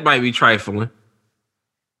 That might be trifling.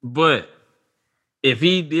 But if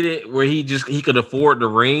he did it where he could afford the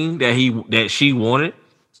ring that she wanted,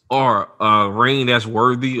 or a ring that's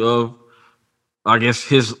worthy of, I guess,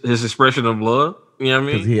 his expression of love. You know what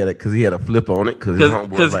I mean? Because he had a flip on it. Because his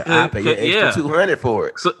homeboy was like, I pay you extra $200 for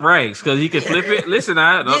it. So, right? Because he can flip it. Listen, no.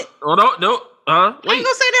 I ain't gonna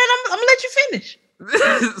say that. I'm gonna let you finish.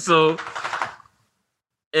 So,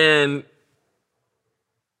 and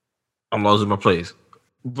I'm losing my place,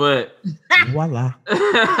 but voila.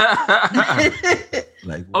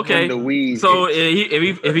 Like, okay, so if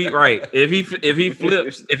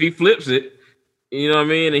he flips it, you know what I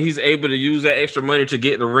mean, and he's able to use that extra money to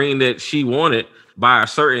get the ring that she wanted by a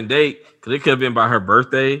certain date, because it could have been by her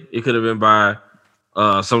birthday, it could have been by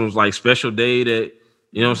some like special day that,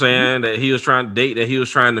 you know what I'm saying, that he was trying to date, that he was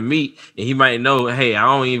trying to meet, and he might know, hey, I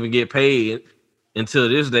don't even get paid until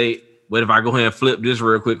this date, but if I go ahead and flip this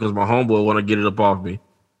real quick because my homeboy want to get it up off me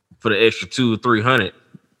for the extra $200-300,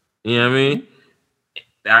 you know what I mean?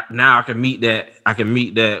 Now I can meet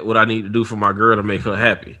that what I need to do for my girl to make her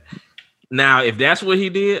happy. Now, if that's what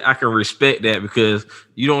he did, I can respect that, because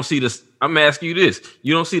you don't see this. I'm asking you this: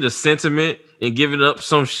 you don't see the sentiment in giving up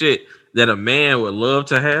some shit that a man would love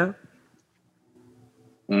to have.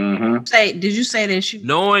 Mm-hmm. Did you say that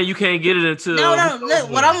knowing you can't get it until? No.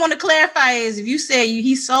 Look, what I want to clarify is if you say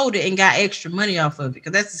he sold it and got extra money off of it,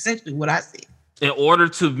 because that's essentially what I said. In order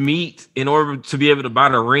to be able to buy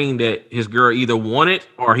the ring that his girl either wanted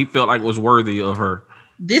or he felt like was worthy of her.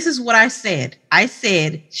 This is what I said. I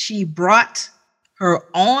said she brought her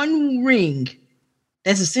own ring.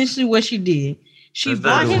 That's essentially what she did. She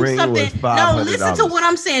bought him something. No, listen to what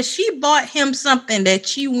I'm saying. She bought him something that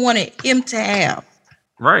she wanted him to have.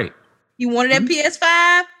 Right. He wanted that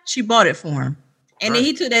PS5. She bought it for him. And then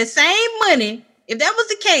he took that same money. If that was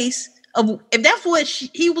the case, if that's what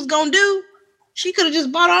he was going to do, she could have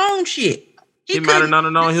just bought her own shit. He might have not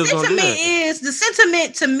known he was going to do that. The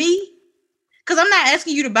sentiment to me, because I'm not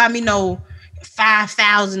asking you to buy me no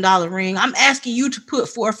 $5,000 ring. I'm asking you to put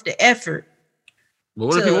forth the effort. But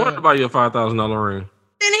what if he wanted to buy you a $5,000 ring?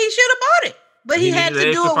 Then he should have bought it. But he had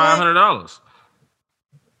to do it. $500.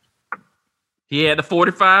 He had the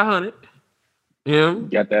 4,500. Yeah,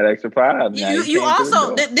 got that extra 5. You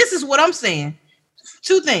also. This is what I'm saying.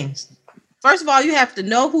 2 things. First of all, you have to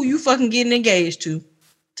know who you fucking getting engaged to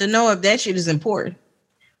know if that shit is important.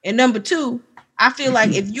 And number 2, I feel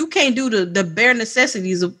like if you can't do the bare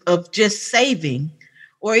necessities of just saving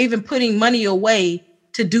or even putting money away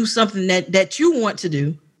to do something that you want to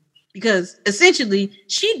do, because essentially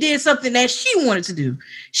she did something that she wanted to do.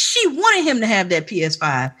 She wanted him to have that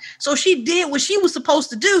PS5. So she did what she was supposed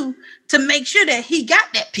to do to make sure that he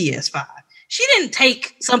got that PS5. She didn't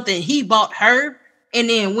take something he bought her and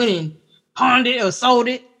then went and pawned it or sold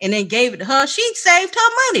it and then gave it to her. She saved her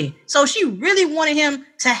money. So she really wanted him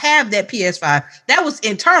to have that PS5. That was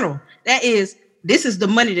internal. That is, this is the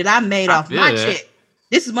money that I made off my check.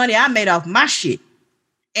 This is money I made off my shit.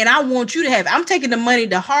 And I want you to have, I'm taking the money,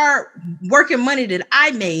 the hard working money that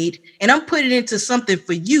I made, and I'm putting it into something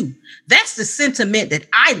for you. That's the sentiment that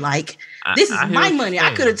I like. This is my money.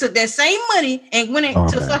 I could have took that same money and went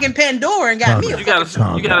into fucking Pandora and got me a But you gotta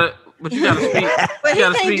speak. But he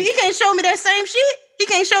can't show me that same shit. He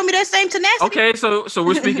can't show me that same tenacity. Okay, so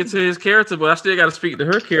we're speaking to his character, but I still got to speak to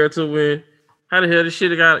her character. When how the hell this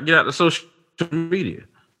shit got to get out to social media?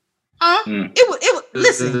 It would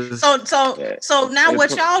listen. So now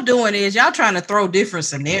what y'all doing is y'all trying to throw different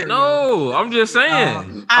scenarios. No, I'm just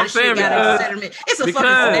saying. I'm saying it's a fucking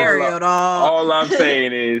scenario, dog. All I'm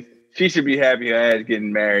saying is she should be happy her ass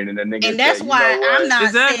getting married, and the nigga. And that's why I'm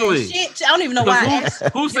not saying shit. I don't even know why.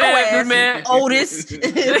 Who's saying this man? Otis.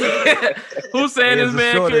 Who's saying this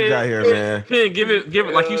man couldn't give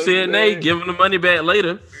it like you said, Nate? Give him the money back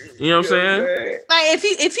later. You know what I'm saying? Like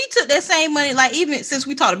if he took that same money, like even since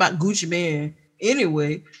we talked about Gucci Mane,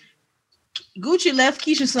 anyway, Gucci left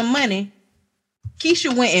Keisha some money.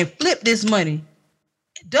 Keisha went and flipped this money,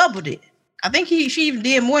 doubled it. I think she even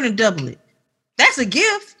did more than double it. That's a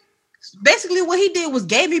gift. Basically, what he did was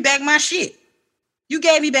gave me back my shit. You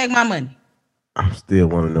gave me back my money. I still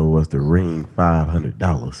want to know what's the ring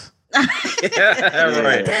 $500. Right.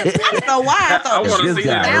 I don't know why I thought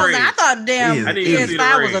I thought damn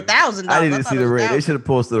PS5 was $1,000. I didn't see the ring. They should have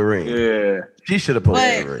posted the ring. Yeah. She should have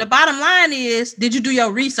posted the ring. The bottom line is, did you do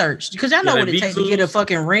your research? Because y'all know what it takes to get a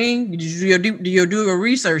fucking ring. Did you do your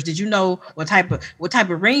research? Did you know what type of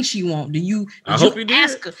ring she want? I hope you did.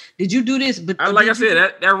 Ask her? Did you do this? But like I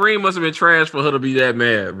said, that ring must have been trash for her to be that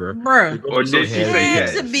mad, bro. Or did she say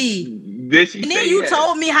yes? To be. And then you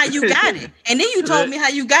told me how you got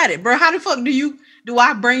it. Bro. How the fuck do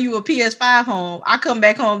I bring you a PS5 home? I come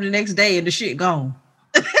back home the next day and the shit gone.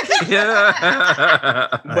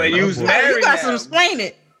 Yeah. But you was married. You got to explain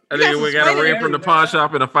it. I think we got a ring from the pawn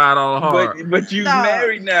shop and a $5 heart. But you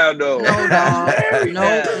married now, though. No, dog.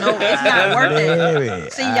 No, it's not worth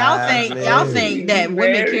it. See, y'all think that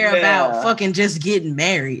women care about fucking just getting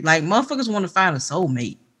married. Like motherfuckers want to find a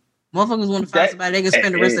soulmate. Motherfuckers want to find somebody they can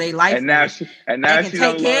spend the rest of their life and now she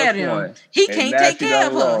take care of them. He can't take care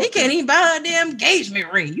of her. He can't even buy her a damn engagement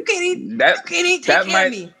ring. You can't even take care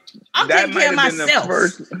of me. I'm taking care of myself.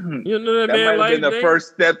 You know that might have been the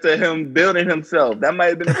first step to him building himself. That might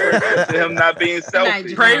have been the first step to him not being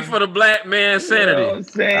selfish. Pray for the black man's sanity. You know what I'm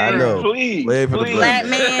saying? I know. Please. Black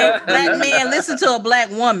man, listen to a black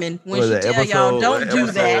woman when she tell y'all, don't do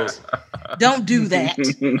that. Don't do that.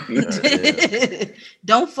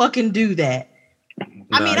 Don't fucking do that.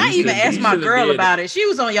 I mean, I even asked my girl about it. She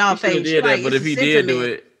was on y'all page. But if he did do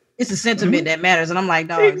it, it's a sentiment that matters. And I'm like,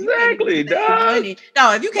 dog. Exactly, dog.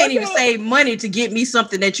 Dog, if you can't even save money to get me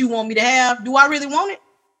something that you want me to have, do I really want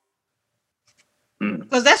it?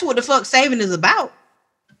 Because that's what the fuck saving is about.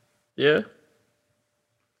 Yeah.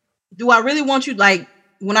 Do I really want you, like,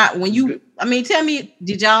 tell me,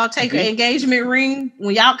 did y'all take an engagement ring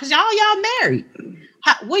when y'all, because y'all married?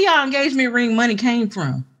 Where y'all engagement ring money came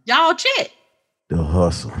from? Y'all check. The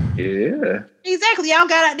hustle. Yeah. Exactly. Y'all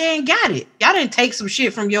got out there and got it. Y'all didn't take some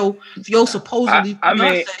shit from your supposedly.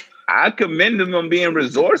 I commend them on being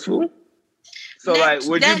resourceful. So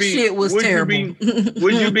would you be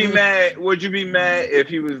mad? Would you be mad if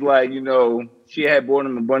he was like, she had bought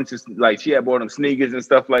him a bunch of she had bought him sneakers and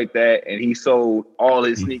stuff like that, and he sold all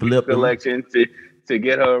his sneaker collection to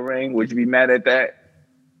get her a ring? Would you be mad at that?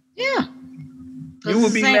 Yeah. You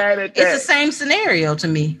would be mad at that. It's the same scenario to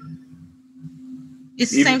me.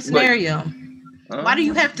 It's the same scenario. Why do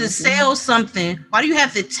you have to sell something? Why do you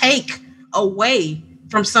have to take away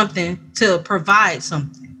from something to provide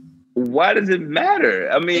something? Why does it matter?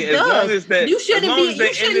 I mean, as long as that you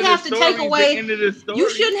shouldn't have to take away. You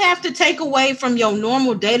shouldn't have to take away from your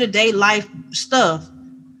normal day-to-day life stuff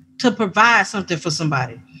to provide something for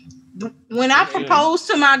somebody. when I propose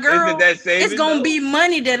to my girl, it's gonna be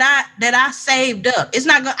money that I saved up. It's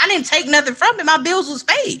not gonna. I didn't take nothing from it. My bills was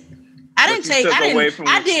paid.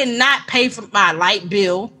 I did not pay for my light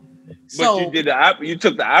bill. But you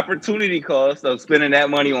took the opportunity cost of spending that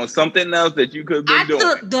money on something else that you could have been doing.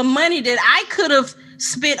 I took the money that I could have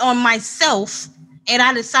spent on myself, and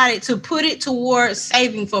I decided to put it towards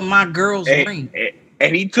saving for my girl's ring.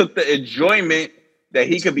 And he took the enjoyment that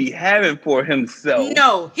he could be having for himself.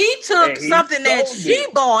 No, he took something that she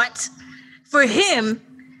bought for him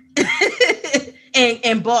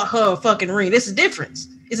and bought her a fucking ring. This is difference.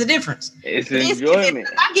 It's a difference. It's enjoyment.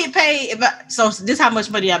 If I get paid, so this is how much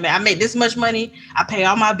money I made. I made this much money. I pay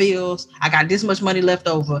all my bills. I got this much money left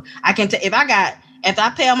over. I can take if I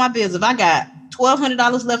pay all my bills. If I got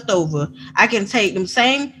 $1,200 left over, I can take them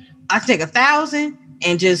same. I can take 1,000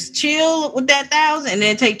 and just chill with that 1,000, and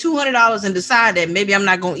then take $200 and decide that maybe I'm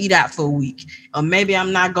not gonna eat out for a week, or maybe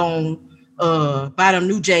I'm not gonna buy them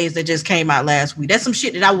new J's that just came out last week. That's some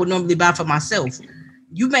shit that I would normally buy for myself.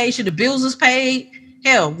 You made sure the bills was paid.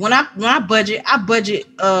 Hell, when I budget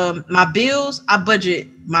my bills, I budget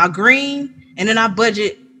my green, and then I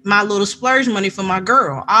budget my little splurge money for my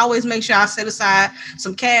girl. I always make sure I set aside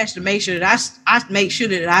some cash to make sure that I make sure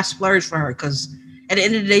that I splurge for her, because at the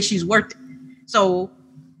end of the day, she's worth it. So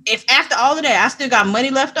if after all of that, I still got money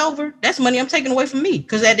left over, that's money I'm taking away from me.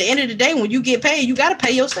 Because at the end of the day, when you get paid, you got to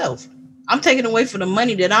pay yourself. I'm taking away from the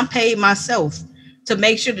money that I'm paid myself to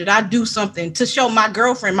make sure that I do something to show my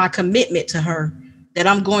girlfriend my commitment to her, that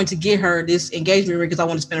I'm going to get her this engagement ring because I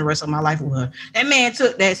want to spend the rest of my life with her. That man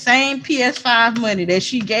took that same PS5 money that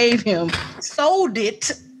she gave him, sold it,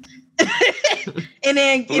 and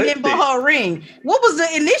then bought her a ring. What was the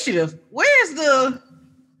initiative? Where's the...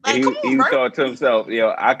 Like, he thought to himself,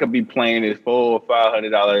 I could be playing this $400 or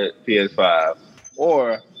 $500 PS5,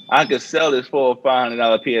 or I could sell this $400 or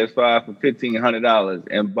 $500 PS5 for $1,500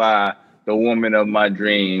 and buy the woman of my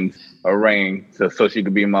dreams a ring so she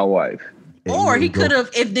could be my wife. Or he could have,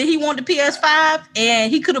 if he wanted the PS5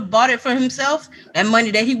 and he could have bought it for himself, that money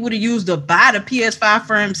that he would have used to buy the PS5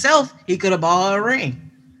 for himself, he could have bought a ring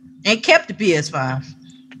and kept the PS5.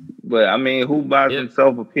 But I mean, who buys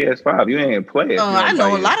himself a PS5? You ain't play it. I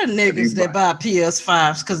know a lot of niggas that buy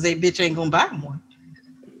PS5s because they bitch ain't gonna buy one.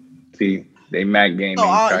 See, they Mac gaming.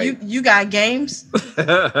 So you got games?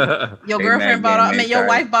 Your girlfriend bought all. Your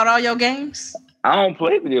wife bought all your games. I don't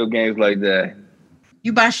play video games like that.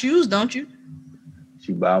 You buy shoes, don't you?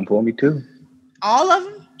 She buy them for me too. All of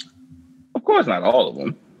them? Of course, not all of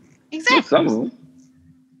them. Exactly. Some of them.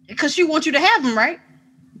 Because she wants you to have them, right?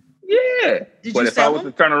 Yeah. But if I was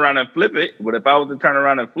to turn around and flip it,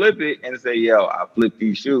 and say, yo, I flipped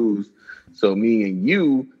these shoes so me and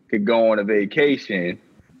you could go on a vacation,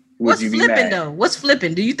 what's flipping though? What's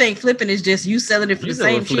flipping? Do you think flipping is just you selling it for the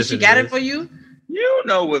same shit she got it for you? You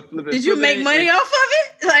know what flipping is. Did you make money off of it?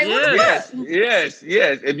 Like, yes.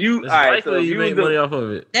 If you, you make money off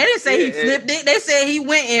of it. They didn't say he flipped it. They said he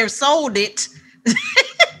went and sold it.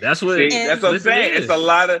 That's what. That's what I'm saying. It's a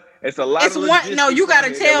lot of. No, you got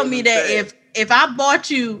to tell me that if I bought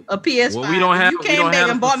you a PS5, you came back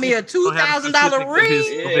and bought me a $2,000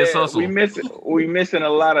 ring. We missing a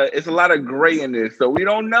lot of. It's a lot of gray in this, so we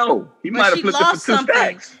don't know. He might have flipped it for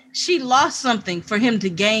 $2,000. She lost something for him to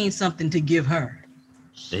gain something to give her.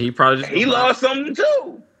 He probably he lost something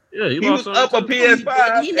too. Yeah, he was up a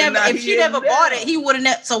PS5. If she never bought it, he would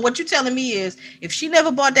have. So what you're telling me is, if she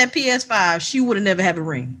never bought that PS5, she would have never had a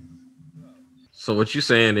ring. So what you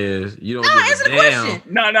saying is you don't give a damn.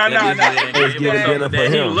 No. That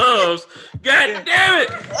he loves. God damn it!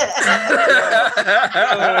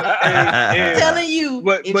 I'm telling you,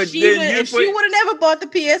 if she would have never bought the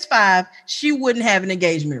PS5, she wouldn't have an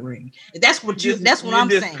engagement ring. That's what I'm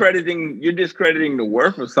saying. You're discrediting the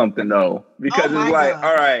worth of something though, because it's like,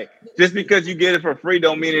 all right, just because you get it for free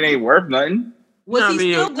don't mean it ain't worth nothing. Was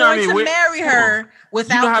he still going to marry her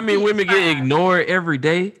without? You know how many women get ignored every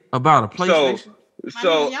day about a PlayStation?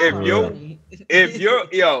 So if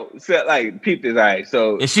you're like peep this, all right.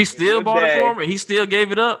 So and she still bought it for him, and he still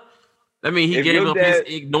gave it up. I mean, he gave up his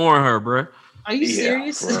ignoring her, bro. Are you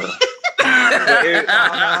serious? But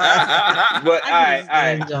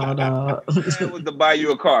I was to buy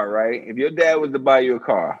you a car, right? If your dad was to buy you a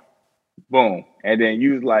car, boom, and then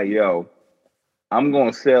you was like, yo, I'm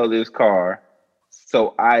gonna sell this car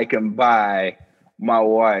so I can buy my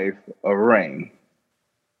wife a ring.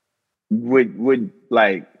 Would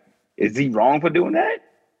like, is he wrong for doing that?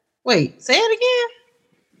 Wait, say it again.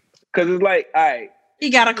 Because it's like, all right, he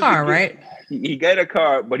got a car, right? He got a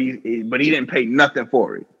car, but he didn't pay nothing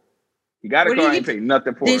for it. He got a car, he paid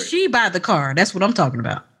nothing for it. Did she buy the car? That's what I'm talking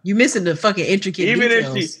about. You missing the fucking intricate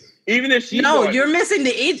details. Even if she you're missing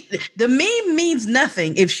the meme means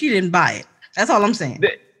nothing if she didn't buy it. That's all I'm saying.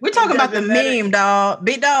 We're talking about the meme, dog.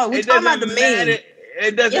 Big dog. We're talking about the meme.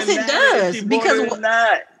 It doesn't yes, it does. Because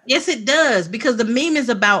yes, it does. Because the meme is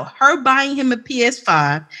about her buying him a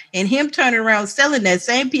PS5 and him turning around selling that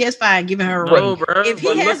same PS5 and giving her a ring. If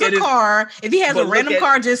he has a car, if he has a random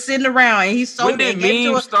car just sitting around and he sold it and gave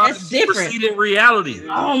it to her, that's different. In reality.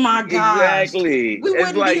 Oh my God. Exactly. We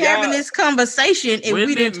wouldn't be having this conversation if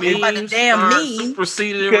we didn't talk about the damn meme.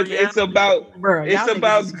 It's about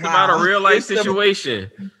a real life situation.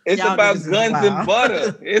 It's about guns and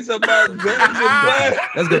butter. It's about guns and butter.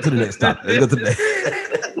 Let's go to the next topic.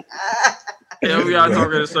 Yeah, we are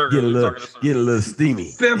talking in a circle. Get a little steamy.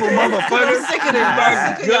 Simple motherfucker. I'm sick of this.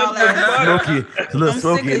 It's a little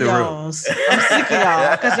smoky in the room. I'm sick of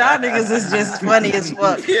y'all because y'all niggas is just funny as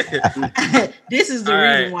fuck. This is the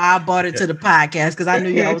reason why I brought it to the podcast because I knew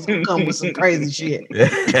y'all was gonna come with some crazy shit.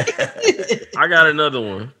 I got another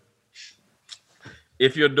one.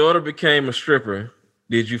 If your daughter became a stripper,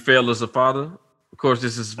 did you fail as a father? Of course,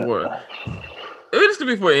 this is for. This could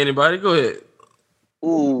be for anybody. Go ahead.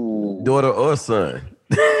 Ooh. Daughter or son.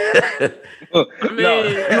 I mean, no,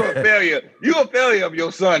 you're a failure. You're a failure of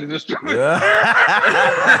your son as a stripper.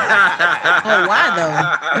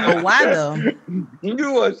 Why though?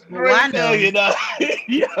 You a straight failure, though.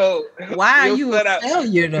 Yo. Why are you a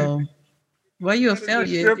failure though? Why you a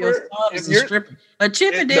failure if your son is a stripper? A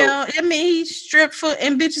Chippendale, I mean, he stripped for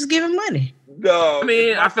and bitches giving money. No, I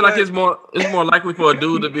mean, I feel like it's more likely for a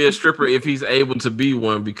dude to be a stripper if he's able to be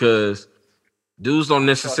one because dudes don't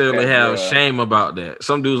necessarily have shame about that.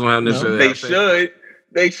 Some dudes don't have necessarily.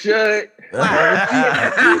 They should.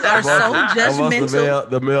 Wow. You are so judgmental.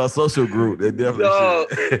 The male social group, they definitely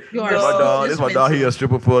should. You are so judgmental. This my dog. He a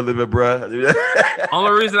stripper for a living, bro.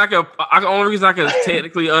 Only reason I can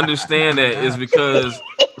technically understand that is because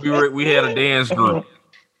we had a dance group.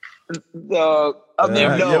 We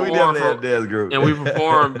definitely had a dance group, and we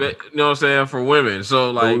performed. You know what I'm saying, for women.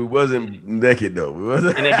 So like, we wasn't naked though. We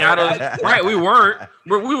wasn't, and it got us right. We weren't,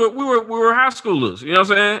 but we were high schoolers. You know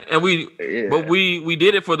what I'm saying? And we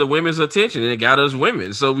did it for the women's attention, and it got us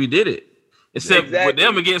women. So we did it. Except with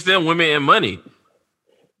them against them, women and money.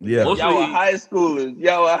 Yeah, y'all were high schoolers.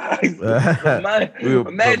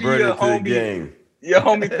 Imagine your homie. Your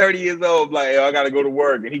homie 30 years old, like, I gotta go to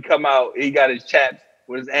work, and he come out, he got his chaps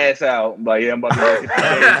with his ass out. I'm like, I'm about to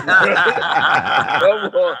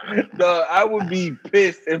go. I would be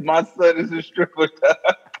pissed if my son is a stripper.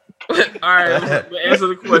 All right, answer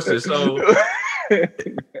the question. So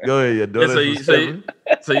go ahead, your daughter. So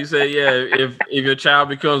you say, if your child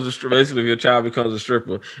becomes a stripper, basically if your child becomes a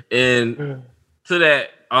stripper, and to that,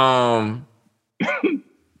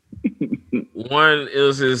 one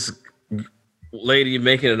is this lady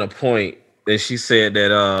making a point that she said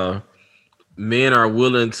that men are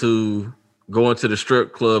willing to go into the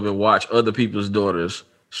strip club and watch other people's daughters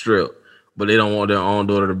strip, but they don't want their own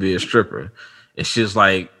daughter to be a stripper. And she's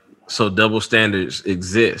like, so double standards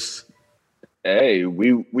exist. Hey,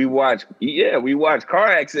 we watch car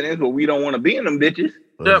accidents, but we don't want to be in them bitches.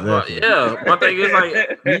 Yeah, my thing is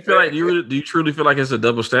like, do you truly feel like it's a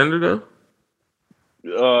double standard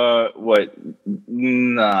though? What?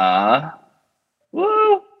 Nah.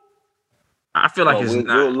 Well, I feel like it's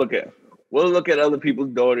not. We'll look at other people's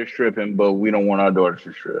daughters stripping, but we don't want our daughters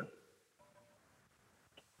to strip.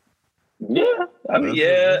 Yeah, I mean,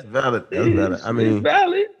 that's valid. That's valid. I mean, it's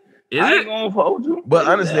valid. I ain't gonna hold you. But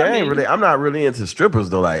honestly, I'm not really into strippers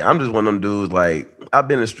though. Like, I'm just one of them dudes. Like, I've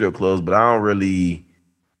been in strip clubs, but I don't really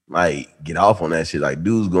like get off on that shit. Like,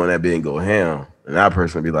 dudes go in that bed and go ham, and I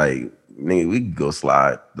personally be like, nigga, we can go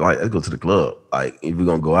slide. Like, let's go to the club. Like, if we're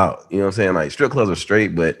gonna go out, you know what I'm saying? Like, strip clubs are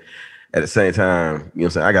straight, but at the same time, you know what I'm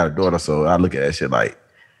saying? I got a daughter, so I look at that shit like,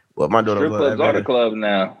 well, my daughter. Strip clubs are the club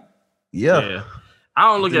now. Yeah. I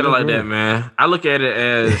don't look at it like that, man. I look at it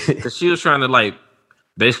as because she was trying to like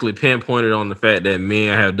basically pinpoint it on the fact that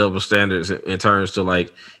men have double standards in terms to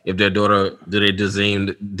like if their daughter do they deem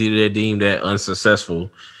that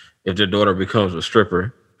unsuccessful if their daughter becomes a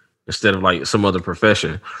stripper instead of like some other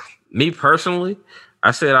profession. Me personally,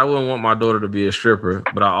 I said I wouldn't want my daughter to be a stripper,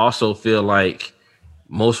 but I also feel like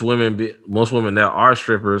most women that are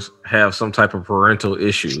strippers have some type of parental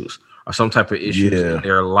issues or some type of issues in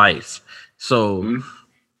their life. So, and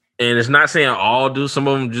it's not saying all do. Some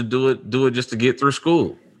of them just do it just to get through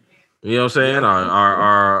school. You know what I'm saying?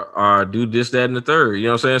 Or do this, that, and the third. You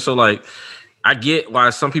know what I'm saying? So, like, I get why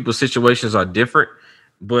some people's situations are different,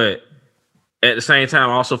 but at the same time,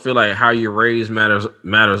 I also feel like how you're raised matters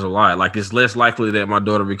a lot. Like, it's less likely that my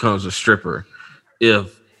daughter becomes a stripper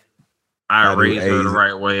if I raise her the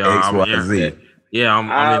right way. Yeah,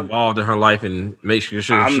 I'm involved in her life and make sure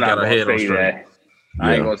she got her head on straight.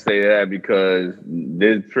 I ain't gonna say that because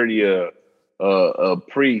there's pretty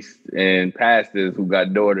priests and pastors who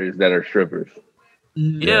got daughters that are strippers.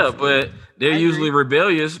 Yeah, but they're usually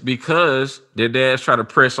rebellious because their dads try to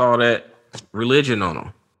press all that religion on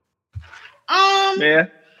them. Yeah.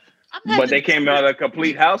 But they came out of a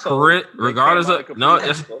complete household. Regardless of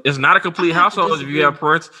it's not a complete household if you have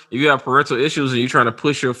parental issues and you're trying to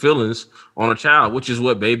push your feelings on a child, which is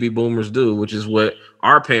what baby boomers do, which is what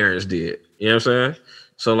our parents did. You know what I'm saying?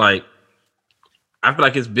 So like, I feel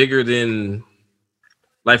like it's bigger than,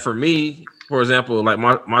 like, for me, for example, like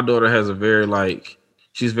my daughter has a very, like,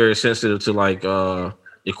 she's very sensitive to like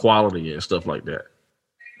equality and stuff like that.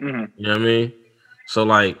 Mm-hmm. You know what I mean? So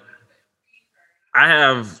like, I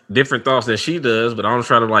have different thoughts than she does, but I don't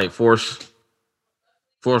try to like force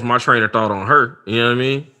my train of thought on her. You know what I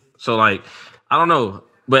mean? So like, I don't know,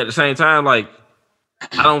 but at the same time, like,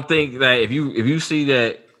 I don't think that if you see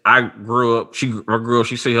that I grew up,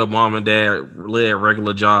 she see her mom and dad led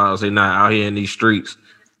regular jobs. They're not out here in these streets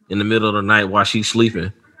in the middle of the night while she's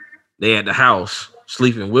sleeping. They at the house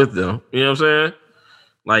sleeping with them. You know what I'm saying?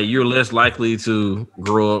 Like, you're less likely to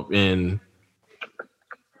grow up and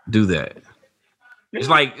do that. It's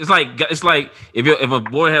like if a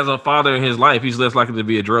boy has a father in his life, he's less likely to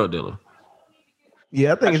be a drug dealer.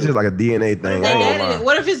 Yeah, I think it's just like a DNA thing.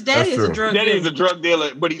 What if his daddy is a drug dealer? Daddy is a drug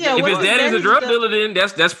dealer, but if his daddy is a drug dealer, then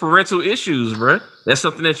that's parental issues, bro. That's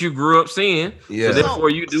something that you grew up seeing. Yeah. So therefore,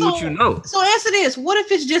 you do what you know. So answer this: what if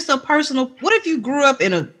it's just a personal? What if you grew up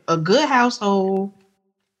in a good household?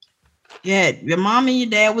 Yeah, your mom and your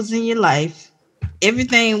dad was in your life.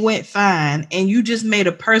 Everything went fine, and you just made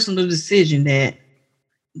a personal decision that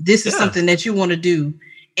this is something that you want to do,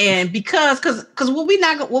 and because what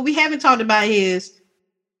we haven't talked about is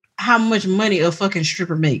how much money a fucking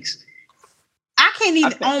stripper makes. I can't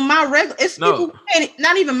even on my regular. It's people who can't,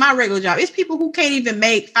 not even my regular job. It's people who can't even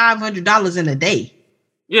make $500 in a day.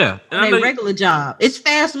 Yeah, on a regular job. It's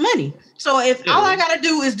fast money. So if all I gotta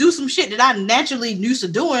do is do some shit that I naturally used to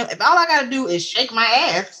doing, if all I gotta do is shake my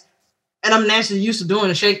ass, and I'm naturally used to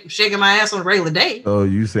doing shaking my ass on a regular day. Oh,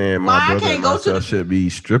 you saying my brother and myself should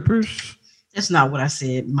be strippers? That's not what I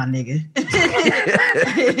said, my nigga.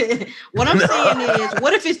 What I'm saying is,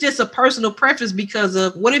 what if it's just a personal preference because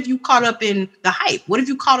of what if you caught up in the hype? What if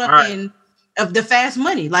you caught up in of the fast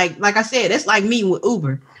money? Like I said, that's like me with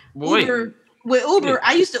Uber. With Uber,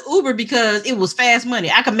 I used to Uber because it was fast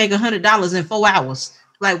money. I could make $100 in 4 hours.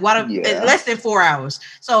 Like less than 4 hours.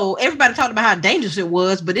 So everybody talked about how dangerous it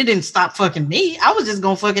was, but it didn't stop fucking me. I was just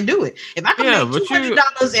gonna fucking do it. If I could make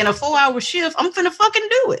 $200 in a 4 hour shift, I'm finna fucking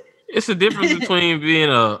do it. It's the difference between being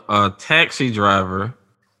a taxi driver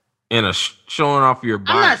and showing off your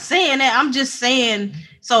body. I'm not saying that. I'm just saying.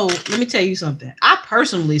 So let me tell you something. I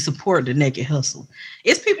personally support the naked hustle.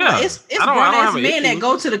 It's people. It's grown ass men that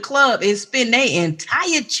go to the club and spend their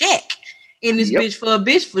entire check in this bitch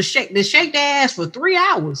to shake their ass for 3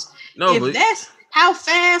 hours. If that's how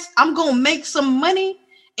fast I'm gonna make some money,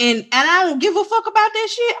 and I don't give a fuck about that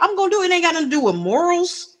shit, I'm gonna do it. It ain't got nothing to do with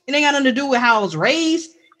morals. It ain't got nothing to do with how I was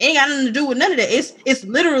raised. Ain't got nothing to do with none of that. It's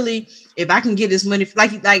literally, if I can get this money,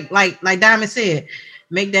 like Diamond said,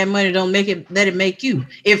 make that money, don't make it, let it make you.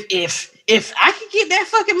 If I can get that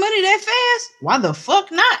fucking money that fast, why the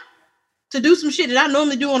fuck not? To do some shit that I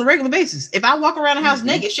normally do on a regular basis. If I walk around the house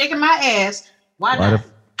naked, shaking my ass, why not?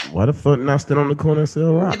 Why the fuck not stand on the corner and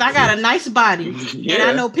sell rocks? If I got a nice body and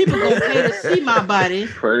I know people gonna pay to see my body,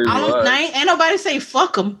 ain't nobody say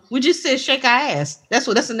fuck them. We just said shake our ass. That's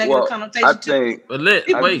a negative connotation too. But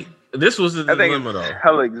this was the dilemma though.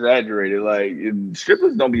 Hella exaggerated. Like,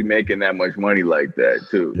 strippers don't be making that much money like that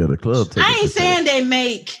too. Yeah, the club. I ain't saying they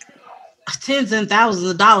make tens and thousands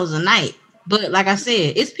of dollars a night, but like I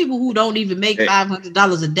said, it's people who don't even make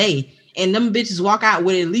 $500 a day. And them bitches walk out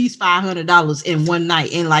with at least $500 in one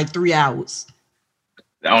night in like 3 hours.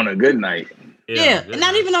 On a good night. Yeah,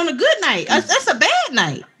 not even on a good night. That's a bad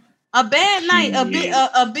night. A bad night.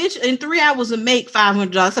 A bitch in 3 hours will make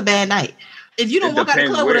 $500. That's a bad night. If you don't walk out of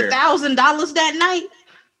the club with $1,000 that night,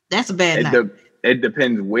 that's a bad night. It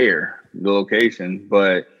depends where, the location.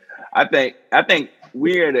 But I think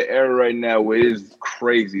we're at an era right now where it's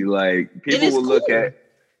crazy. Like, people will look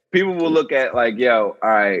at like, yo, all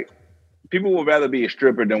right. People would rather be a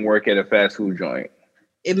stripper than work at a fast food joint.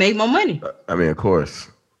 It make more money. I mean, of course.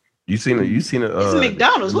 You seen it. It's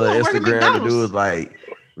McDonald's. Who want to work at McDonald's? The dude was like,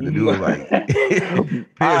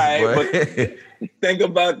 but think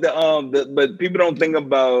about but people don't think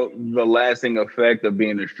about the lasting effect of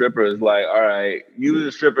being a stripper. Is like, all right, you was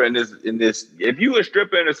a stripper in this. If you a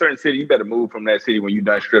stripper in a certain city, you better move from that city when you're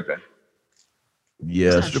done stripping.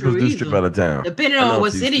 Yeah, strippers do strip out of town. Depending on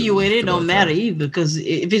what city you in, it don't matter either. Because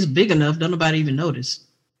if it's big enough, don't nobody even notice.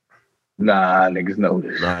 Nah, niggas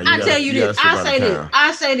notice. I tell you this.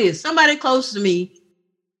 I say this. Somebody close to me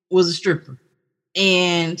was a stripper,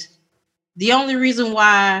 and the only reason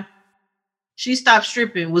why she stopped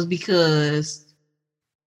stripping was because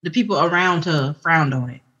the people around her frowned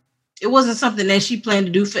on it. It wasn't something that she planned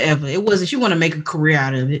to do forever. It wasn't. She wanted to make a career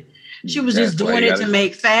out of it. She was just doing it to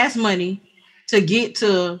make fast money.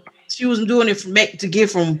 She wasn't doing it to get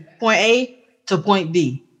from point A to point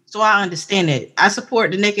B. So I understand that. I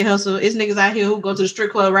support the naked hustle. It's niggas out here who go to the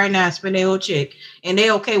strip club right now and spend their whole check, and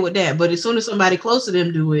they okay with that. But as soon as somebody close to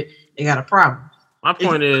them do it, they got a problem. My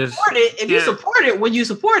point is, if you support it, when you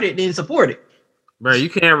support it, then support it. Bro, you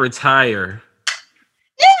can't retire.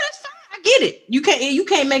 Yeah, that's fine. I get it. You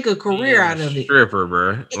can't make a career out of it. Stripper,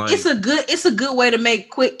 bro. It's a good way to make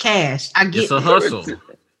quick cash. I get it's a hustle.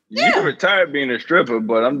 You can retire being a stripper,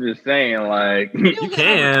 but I'm just saying, like you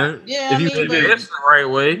can. Yeah, if you do this the right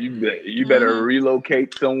way, you better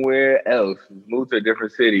relocate somewhere else, move to a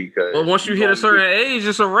different city. But once you hit a certain age,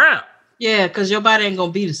 it's a wrap. Yeah, because your body ain't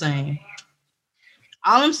gonna be the same.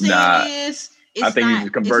 All I'm saying is, it's not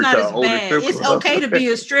as bad. It's okay to be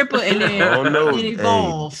a stripper and then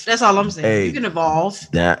evolve. Hey. That's all I'm saying. Hey. You can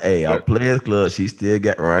evolve. Now, our Players Club,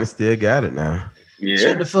 Ronnie still got it now. Yeah.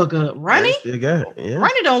 Shut the fuck up. Ronnie? Still got it. Yeah.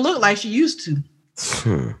 Ronnie don't look like she used to.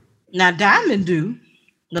 Now Diamond do,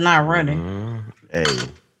 but not Ronnie. Hey.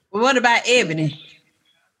 Well, what about Ebony?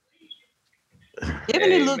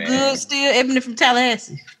 Ebony look good still. Ebony from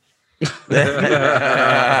Tallahassee.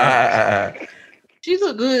 She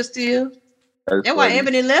look good still. That's why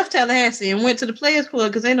Ebony left Tallahassee and went to the Players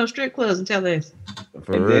Club because ain't no strip clubs in Tallahassee.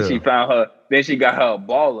 Then she found her. Then she got her a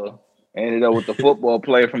baller. Ended up with the football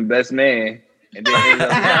player from Best Man. And then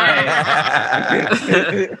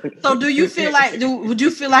So do you feel like would you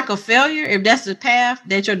feel like a failure if that's the path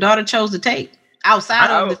that your daughter chose to take outside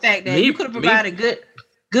of the fact that you could have provided good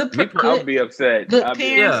I would be upset. Good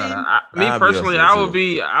parenting. Me personally, I would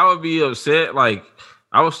be upset. Like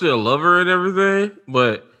I would still love her and everything,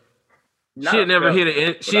 but she'd never hit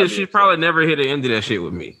it. She probably never hit the end of that shit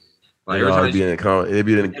with me. Like always be in the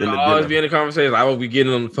conversation. I would be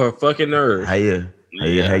getting on the fucking nerves. How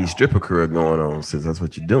your stripper career going on? Since that's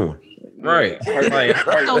what you're doing, right?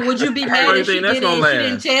 So would you be mad if she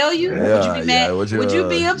didn't tell you? Yeah, would you be mad? Would you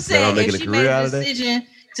be upset if she made a decision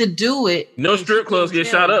to do it? No strip clubs get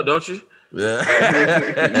shot up, don't you? Yeah.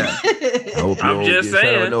 I'm just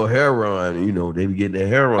saying. No hair run, they be getting their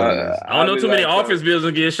hair run. I don't know too many office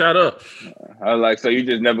buildings get shot up. I was like, so you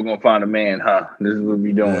just never gonna find a man, huh? This is what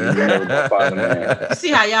we doing. You never gonna find a man. You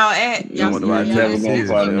see how y'all act? Y'all never gonna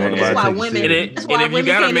find a man. That's why women can't even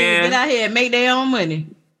get out here and make their own money.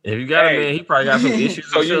 If you got a man, he probably got some issues.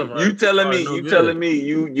 So you telling me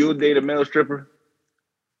you'll date a male stripper?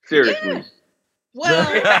 Seriously? Yeah. Well,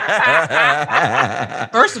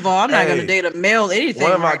 first of all, I'm not gonna date a male anything.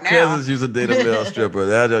 One of my cousins used to date a male stripper.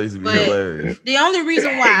 That used to be hilarious. The only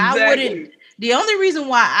reason why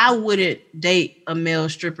I wouldn't date a male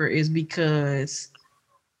stripper is because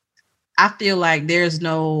I feel like there's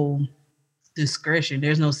no discretion,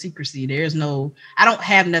 there's no secrecy, I don't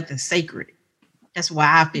have nothing sacred. That's why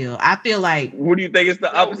I feel like. What do you think is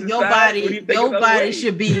the opposite? Your body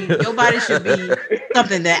should be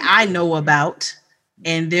something that I know about,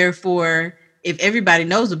 and therefore, if everybody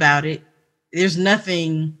knows about it, there's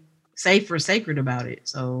nothing safe or sacred about it.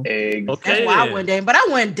 So that's why I wouldn't date. But I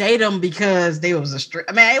wouldn't date them because they was a stripper.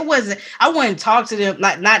 I mean, it wasn't. I wouldn't talk to them,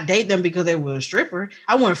 like not date them because they were a stripper.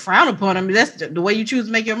 I wouldn't frown upon them. That's the way you choose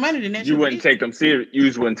to make your money. Then you wouldn't take them serious. You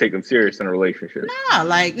just wouldn't take them serious in a relationship.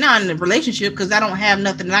 Not in a relationship because I don't have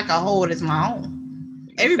nothing that I can hold as my own.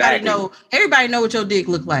 Everybody know what your dick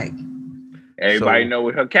look like. Everybody know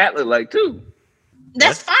what her cat look like too.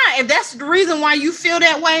 That's fine. If that's the reason why you feel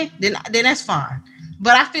that way, then that's fine.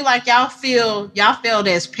 But I feel like y'all failed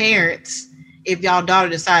as parents if y'all daughter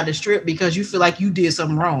decided to strip because you feel like you did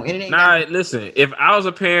something wrong. Listen. If I was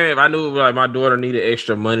a parent, if I knew like my daughter needed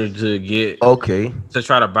extra money to get to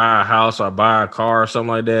try to buy a house or buy a car or something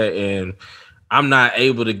like that, and I'm not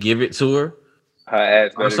able to give it to her,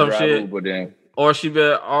 ass or some shit,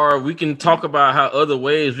 or we can talk about how other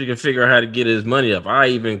ways we can figure out how to get his money up. I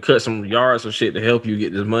even cut some yards or shit to help you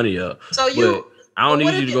get this money up. So I don't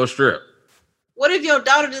need you to go strip. What if your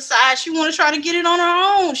daughter decides she want to try to get it on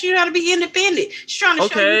her own? She got to be independent. She's trying to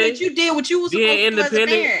show you that you did what you was supposed to do as a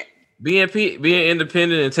parent. Being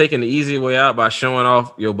independent and taking the easy way out by showing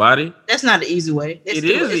off your body. That's not the easy way. It's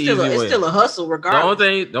still a hustle regardless.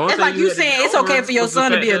 The only thing like you saying it's okay for your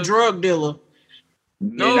son to be a drug dealer.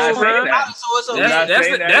 No, bro.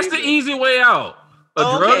 That's the easy way out.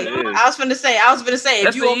 Okay. I was finna say,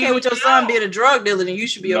 if you okay with your son being a drug dealer, then you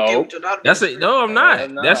should be okay with your daughter. No, I'm not.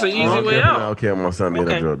 That's an easy way out. I don't care. My son being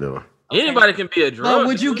a drug dealer. Anybody can be a drug dealer.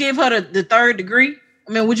 Would you give her the third degree?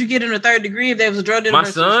 I mean, would you get him the third degree if there was a drug dealer? My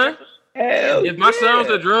son? If my son's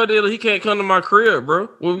a drug dealer, he can't come to my crib, bro.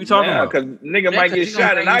 What are we talking about? Because nigga might get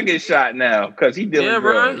shot and I get shot now because he dealing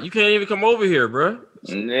drugs. Bro. You can't even come over here, bro.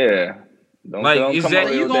 Yeah. Don't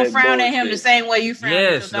exactly. You gonna frown at him the same way you frown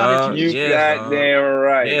at your daughter? You goddamn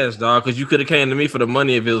right. Yes, dog. Because you could have came to me for the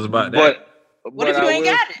money if it was about that. What if you ain't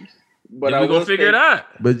got it? But we're gonna figure it out.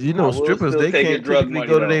 But you know, strippers they can't typically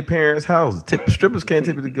go to their parents' house. Strippers can't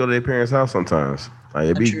typically go to their parents' house sometimes. Like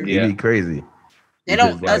it'd be crazy. They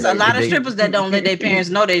don't. There's a lot of strippers that don't let their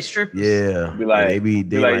parents know they strippers. Yeah, they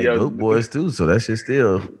like dope boys too. So that shit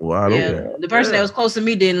still wild open. The person that was close to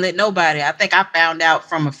me didn't let nobody. I think I found out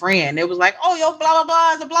from a friend. It was like, "Oh, yo, blah blah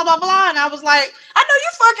blah, is a blah blah blah," and I was like, "I know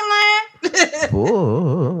you fucking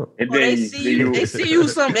lying." And then they see you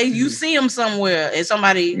you see them somewhere, and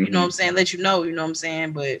somebody, you know what I'm saying, let you know what I'm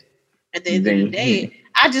saying. But at the end of the day,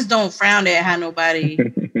 I just don't frown at how nobody.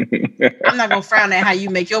 I'm not gonna frown at how you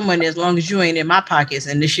make your money as long as you ain't in my pockets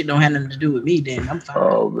and this shit don't have nothing to do with me. Then I'm fine.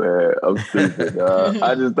 Oh man, I'm stupid.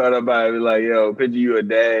 I just thought about it like, yo, picture you a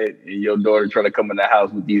dad and your daughter trying to come in the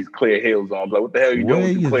house with these clear heels on. Like, what the hell are you doing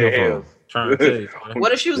with the clear heels?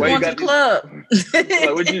 What if she was going to the club?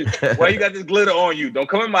 Why you got this glitter on you? Don't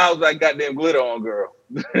come in my house with that goddamn glitter on, girl.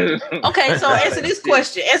 Okay, so answer this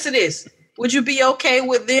question. Answer this. Would you be okay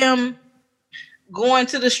with them going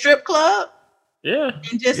to the strip club? Yeah.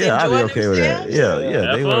 And just I'd be okay with that. Yeah.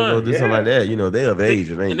 They want to go do something like that. You know, they of age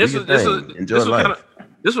and enjoy life.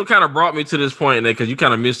 This one kind of brought me to this point, because you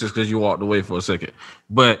kind of missed this because you walked away for a second.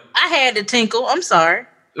 But I had to tinkle. I'm sorry.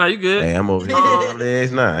 No, you good. Hey, I'm over here on my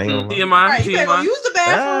legs now. I ain't TMI. Right, you gotta use the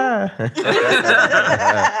bathroom.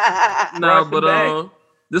 No, but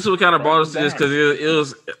this is what kind of brought us to this because it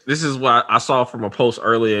was. This is what I saw from a post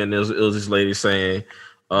earlier, and it was this lady saying,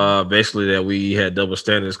 basically that we had double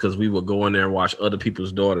standards because we would go in there and watch other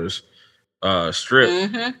people's daughters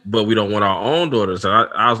strip, but we don't want our own daughters. And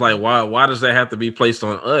I was like, why does that have to be placed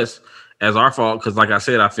on us as our fault? Because like I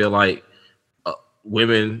said, I feel like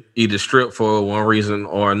women either strip for one reason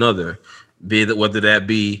or another, whether that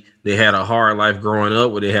be they had a hard life growing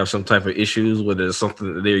up, where they have some type of issues, whether it's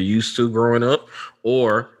something that they're used to growing up,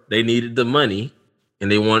 or they needed the money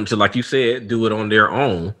and they wanted to, like you said, do it on their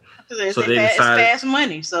own. So they decided it's fast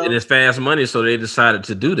money. So it's fast money, so they decided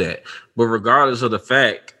to do that. But regardless of the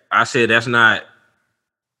fact, I said that's not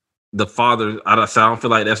the father. I don't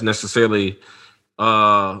feel like that's necessarily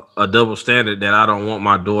a double standard that I don't want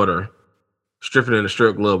my daughter stripping in the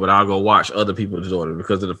strip club, but I'll go watch other people's daughter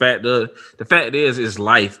because of the fact is it's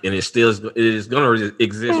life and it is gonna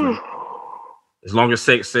exist. As long as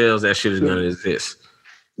sex sells, that shit is gonna exist.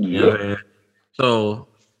 You know what I mean? So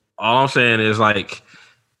all I'm saying is like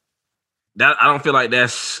that I don't feel like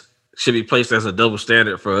should be placed as a double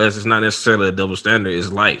standard for us. It's not necessarily a double standard,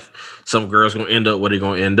 it's life. Some girls gonna end up where they're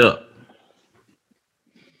gonna end up.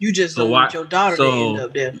 You just don't want your daughter to end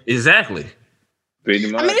up there. Exactly. I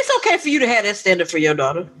mean, it's okay for you to have that standard for your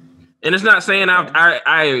daughter. And it's not saying I don't.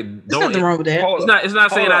 There's nothing wrong with that. It's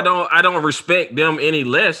not saying I don't respect them any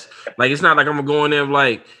less. Like it's not like I'm gonna go in there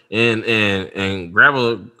like and grab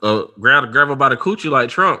her by the coochie like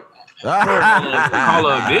Trump, call her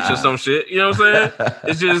a bitch or some shit. You know what I'm saying?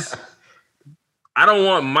 It's just I don't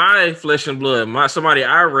want my flesh and blood, somebody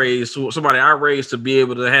I raised to be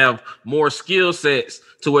able to have more skill sets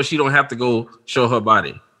to where she don't have to go show her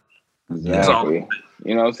body. Exactly.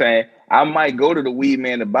 You know what I'm saying? I might go to the weed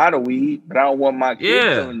man to buy the weed, but I don't want my kids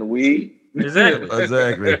selling the weed. Exactly. Like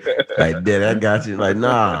that, I got you. Like,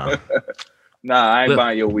 nah. Nah, I ain't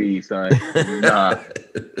buying your weed, son. Nah.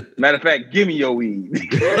 Matter of fact, give me your weed.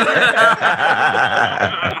 Give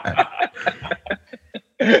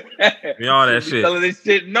me all that shit. Selling this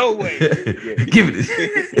shit, no way. Give me this.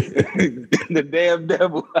 The damn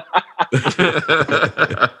devil.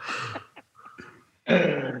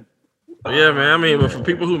 Yeah, man. I mean, but for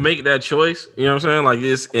people who make that choice, you know what I'm saying, like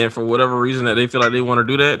this, and for whatever reason that they feel like they want to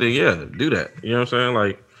do that, then yeah, do that. You know what I'm saying?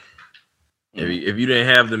 Like, if you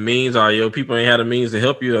didn't have the means, or your people ain't had the means to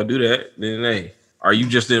help you or do that, then hey, or you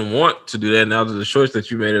just didn't want to do that, and that was the choice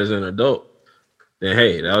that you made as an adult, then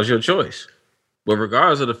hey, that was your choice. But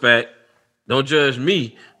regardless of the fact, don't judge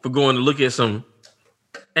me for going to look at some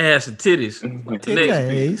ass and titties.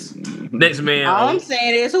 Next man. All I'm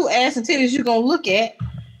saying is, who ass and titties you gonna look at?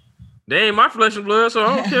 They ain't my flesh and blood, so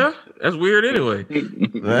I don't care. That's weird anyway. I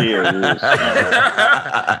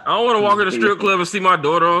don't want to walk in the strip club and see my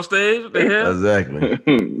daughter on stage. What the hell?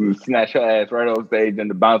 Exactly. Snatch her ass right on stage and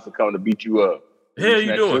the bouncer come to beat you up. hell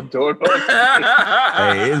you doing?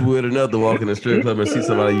 Hey, it's weird enough to walk in the strip club and see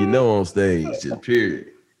somebody you know on stage. Just period.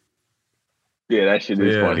 Yeah, that shit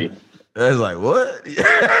is funny. That's like what? No.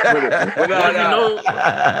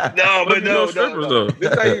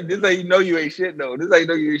 This how you know you ain't shit though. This how you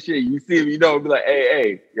know you ain't shit. You see him, you know, be like,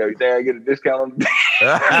 hey, yo, you think I get a discount on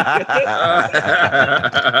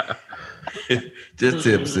Just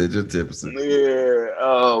tips it. Yeah.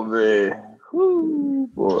 Oh man. Whew,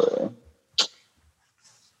 boy.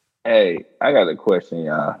 Hey, I got a question,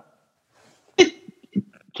 y'all.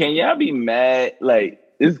 Can y'all be mad? Like,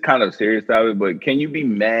 this is kind of serious topic, but can you be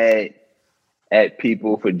mad at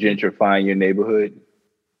people for gentrifying your neighborhood?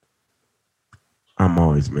 I'm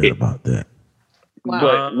always mad about that.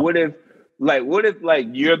 Wow. But what if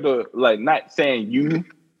you're the, like, not saying you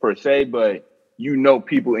per se, but you know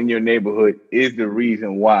people in your neighborhood is the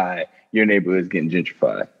reason why your neighborhood is getting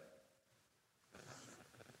gentrified?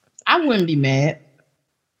 I wouldn't be mad.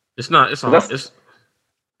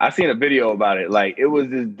 I seen a video about it. Like, it was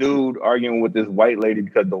this dude arguing with this white lady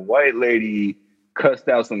because the white lady cussed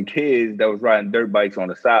out some kids that was riding dirt bikes on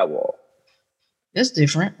the sidewalk. That's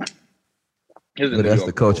different. But that's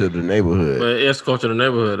the culture of the neighborhood. But it's culture of the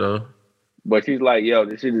neighborhood, though. But she's like, yo,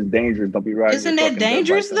 this shit is dangerous. Don't be riding. Isn't that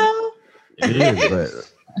dangerous, though? It is, but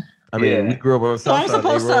I mean, we grew up on the south side. I'm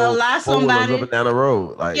supposed to allow somebody up and down the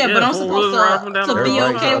road. Like, but I'm supposed to be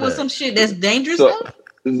okay with some shit that's dangerous, though?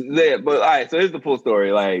 Yeah, but all right, so here's the full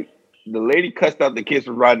story. Like, the lady cussed out the kids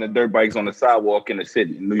for riding the dirt bikes on the sidewalk in the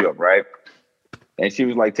city, in New York, right? And she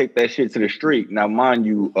was like, take that shit to the street. Now, mind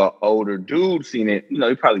you, an older dude seen it. You know,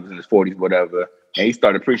 he probably was in his 40s, whatever. And he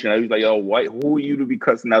started preaching. He was like, yo, white, who are you to be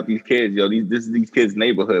cussing out these kids? Yo, this is these kids'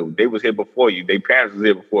 neighborhood. They was here before you. Their parents was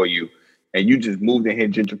here before you. And you just moved in here,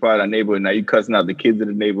 gentrified our neighborhood. Now you cussing out the kids in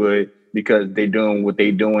the neighborhood because they doing what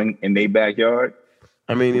they doing in their backyard.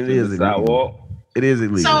 I mean, it is illegal. It is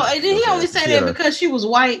illegal. So did he only say that because she was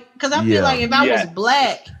white? Because I feel like if I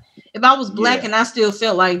was black and I still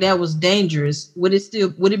felt like that was dangerous, would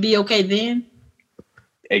it be okay then?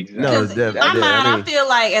 Exactly. No, in my mind, I feel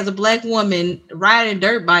like as a black woman riding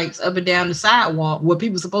dirt bikes up and down the sidewalk where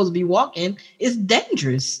people supposed to be walking is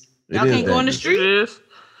dangerous. Y'all can't go in the street.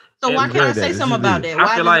 So why can't I say something about that?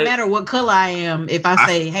 Why does it matter what color I am if I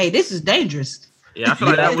say, hey, this is dangerous? Yeah, I feel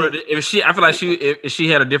like that would if she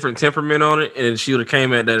had a different temperament on it and she would have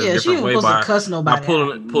came at that a different way by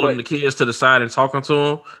pulling the kids to the side and talking to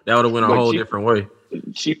them, that would have went a whole different way.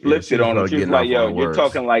 She flipped it on him. She was like, yo, you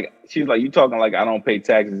talking like I don't pay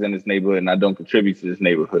taxes in this neighborhood and I don't contribute to this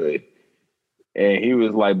neighborhood. And he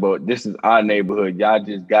was like, but this is our neighborhood. Y'all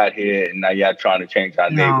just got here and now y'all trying to change our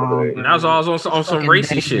neighborhood. And that was always on some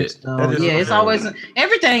racy shit. Yeah, it's always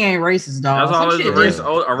everything ain't racist, dog. That's always a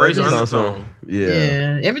racist undertone.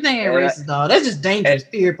 Yeah, everything ain't racist, dog. That's just dangerous,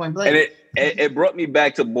 period, point blank. And it brought me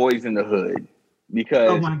back to Boys in the Hood.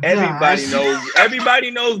 Because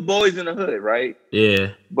everybody knows Boys in the Hood, right?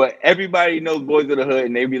 Yeah. But everybody knows Boys in the Hood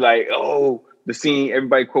and they be like, oh, the scene,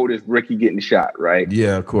 everybody quote is Ricky getting shot, right?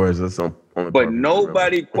 Yeah, of course. That's but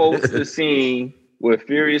nobody quotes the scene where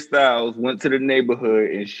Furious Styles went to the neighborhood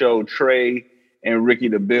and showed Trey and Ricky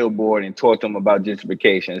the billboard and taught them about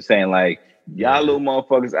gentrification, saying like, y'all little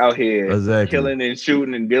motherfuckers out here killing and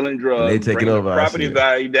shooting and dealing drugs, and they taking over the property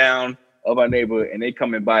value down of our neighborhood, and they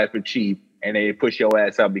come and buy it for cheap, and they push your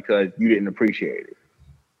ass out because you didn't appreciate it.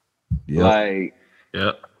 Yep.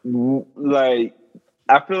 Like,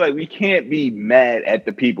 I feel like we can't be mad at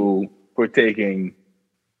the people for taking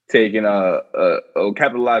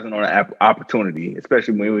capitalizing on an opportunity,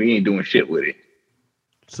 especially when we ain't doing shit with it.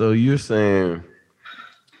 So you're saying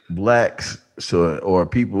blacks or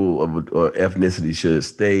people or ethnicity should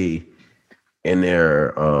stay in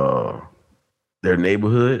their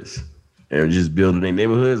neighborhoods and just build in their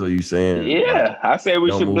neighborhoods? Or are you saying? Yeah, I say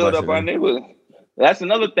we should build up our neighborhood. That's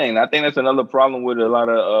another thing. I think that's another problem with a lot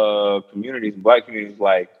of communities, black communities.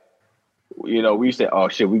 Like, you know, we say, oh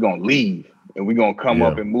shit, we're going to leave and we're going to come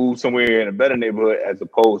up and move somewhere in a better neighborhood as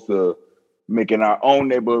opposed to making our own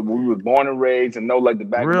neighborhood where we was born and raised and know like the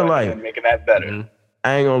back real life and making that better. Mm-hmm.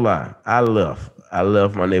 I ain't gonna lie. I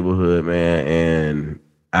left my neighborhood, man. And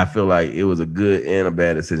I feel like it was a good and a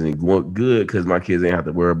bad decision. Good because my kids ain't have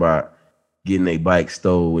to worry about getting a bike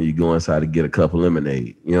stole when you go inside to get a cup of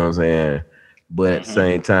lemonade. You know what I'm saying? But at the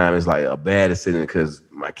same time, it's like a bad decision because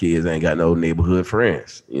my kids ain't got no neighborhood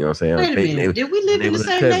friends. You know what I'm saying? Wait a minute. Did we live in the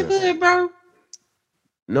same neighborhood, bro?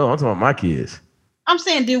 No, I'm talking about my kids. I'm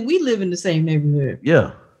saying, did we live in the same neighborhood?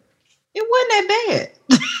 Yeah. It wasn't that bad.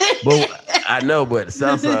 But I know, but the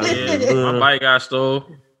south side. My bike got stole.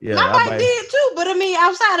 Yeah, my bike did too. But I mean,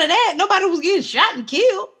 outside of that, nobody was getting shot and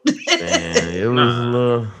killed. Man, it was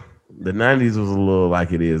a The 90s was a little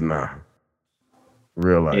like it is now.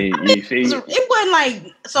 Real life. You see, it wasn't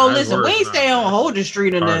like so. Listen, we ain't stay on Holder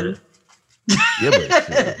Street or nothing.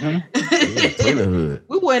 Yeah, but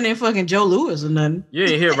we wasn't in fucking Joe Louis or nothing. You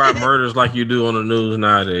ain't hear about murders like you do on the news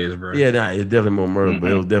nowadays, bro. Yeah, nah, it's definitely more murder,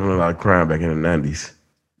 but it was definitely a lot of crime back in the 90s.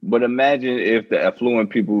 But imagine if the affluent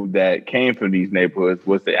people that came from these neighborhoods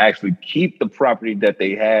was to actually keep the property that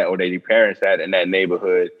they had or their parents had in that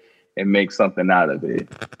neighborhood and make something out of it,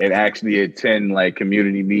 and actually attend like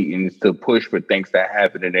community meetings to push for things that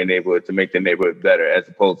happen in their neighborhood to make the neighborhood better, as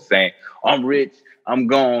opposed to saying, I'm rich, I'm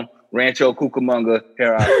gone, Rancho Cucamonga,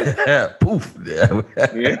 here I am. Poof. Yeah.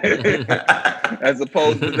 As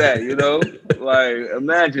opposed to that, you know? Like,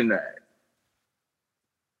 imagine that.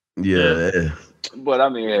 Yeah. But I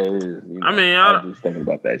mean, yeah, it is, you know, I'm just thinking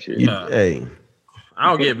about that shit. Hey. I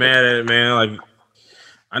don't get mad at it, man. Like,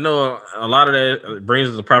 I know a lot of that brings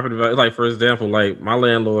us to property value. Like, for example, like my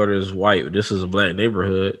landlord is white. This is a black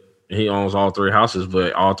neighborhood. And he owns all 3 houses,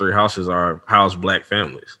 but all 3 houses are house black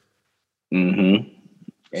families. Mm-hmm.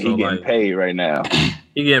 And he getting paid right now.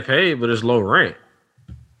 He getting paid, but it's low rent.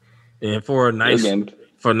 And for a nice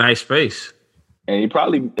space. And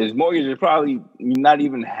his mortgage is probably not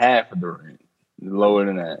even half of the rent. Lower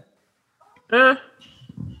than that. Yeah.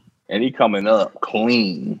 And he coming up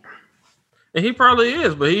clean. And he probably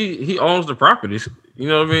is, but he owns the properties. You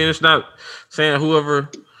know what I mean? It's not saying whoever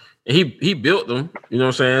he built them. You know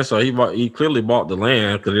what I'm saying? So he clearly bought the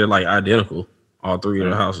land because they're like identical, all 3 of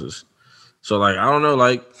the houses. So like I don't know,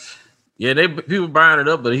 like people buying it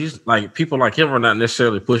up, but he's like people like him are not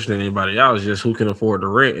necessarily pushing anybody out. It's just who can afford the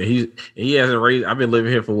rent. And he hasn't raised. I've been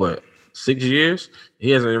living here for what 6 years. He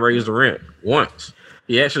hasn't raised the rent once.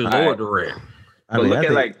 He actually lowered the rent. But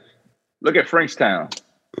look at Frenchtown.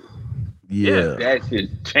 Yeah, that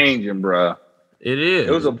shit's changing, bro. It is.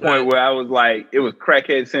 It was a point where I was like, it was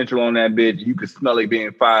crackhead central on that bitch. You could smell it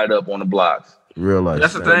being fired up on the blocks. Real life.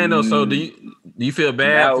 That's the thing, though. So do you feel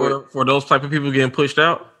bad for those type of people getting pushed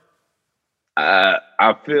out?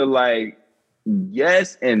 I feel like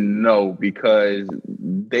yes and no, because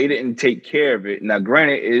they didn't take care of it. Now,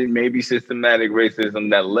 granted, it may be systematic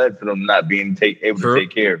racism that led to them not being able to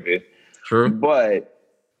take care of it. True. But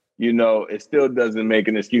you know, it still doesn't make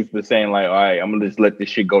an excuse for saying like, all right, I'm gonna just let this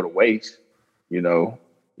shit go to waste. You know?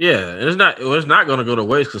 Yeah, it's not going to go to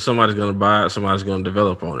waste because somebody's going to buy it, somebody's going to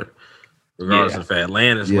develop on it, regardless of the fact.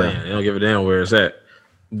 Land is land. They don't give a damn where it's at.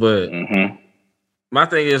 But my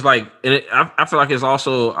thing is like, and I feel like it's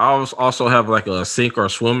also I also have like a sink or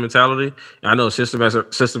swim mentality. And I know systematic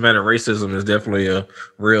racism is definitely a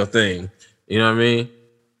real thing. You know what I mean?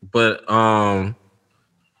 But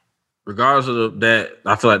regardless of that,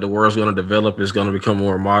 I feel like the world's going to develop. It's going to become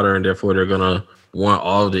more modern. Therefore, they're going to want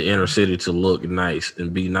all of the inner city to look nice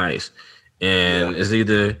and be nice. And it's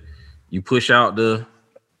either you push out the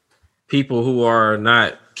people who are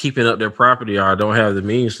not keeping up their property or don't have the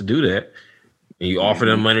means to do that, and you offer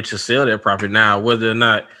them money to sell their property. Now, whether or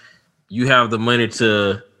not you have the money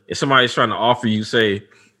to, if somebody's trying to offer you, say,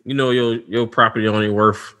 you know, your property only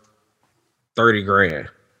worth 30 grand.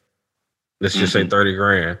 Let's just say 30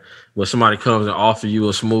 grand. But somebody comes and offer you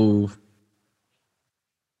a smooth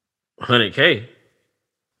 100K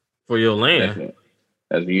for your land.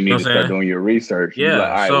 That's when you need to start doing your research. Yeah.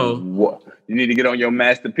 Like, so you need to get on your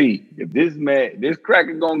Master P. If this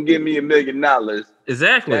cracker gonna give me $1 million,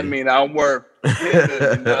 exactly, that means I'm worth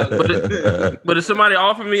 $10 million. But if somebody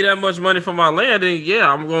offered me that much money for my land,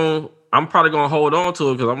 then I'm probably gonna hold on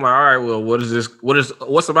to it because I'm like, all right, well,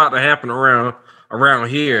 what's about to happen around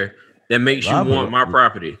here that makes you want my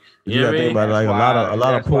property? You gotta think about it, like a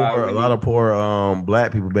lot of poor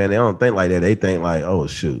black people, man, they don't think like that. They think like, oh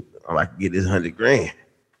shoot, I can get this 100 grand.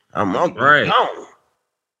 I'm right.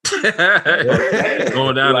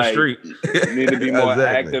 Going down the street. You need to be more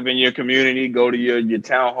active in your community. Go to your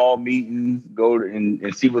town hall meetings. Go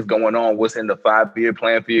and see what's going on. What's in the 5-year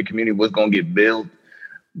plan for your community? What's gonna get built?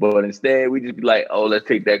 But instead, we just be like, oh, let's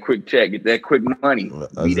take that quick check, get that quick money,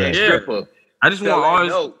 be that stripper. I just want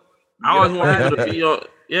I always want people to be on.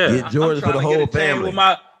 Yeah, get Jordan for the whole family.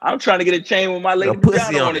 I'm trying to get a chain with my lady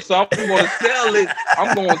pussy on it, so I'm going to sell it.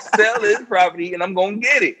 I'm going to sell this property, and I'm going to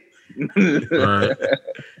get it. Right.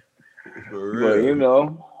 But you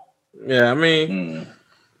know, yeah. I mean,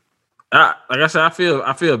 like I said, I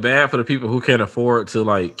feel bad for the people who can't afford to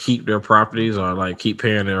like keep their properties or like keep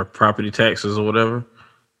paying their property taxes or whatever.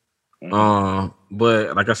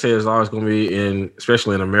 But like I said, it's always going to be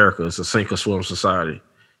especially in America, it's a sink or swim society.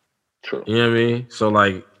 True. You know what I mean? So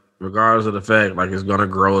like, regardless of the fact, like it's gonna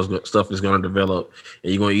grow, stuff is gonna develop,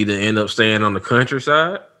 and you're gonna either end up staying on the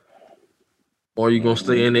countryside, or you're gonna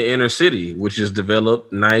stay in the inner city, which is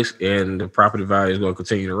developed, nice, and the property value is gonna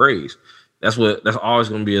continue to raise. That's always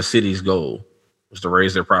gonna be a city's goal, is to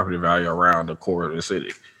raise their property value around the core of the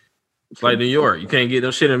city. It's like New York. You can't get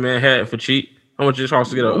them shit in Manhattan for cheap. How much it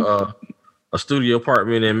costs to get a studio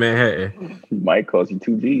apartment in Manhattan? It might cost you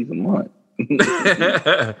 $2 a month.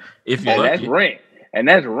 If you that's rent. And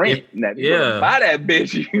that's rent. Now, buy that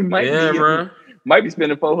bitch. You might be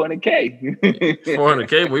spending $400K.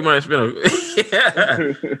 $400K, we might spend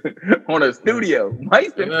on a studio.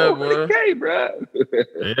 Might spend $400K, bro.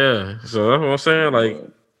 Yeah, so that's what I'm saying. Like,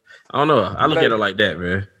 I don't know. I look at it like that,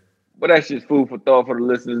 man. But that's just food for thought for the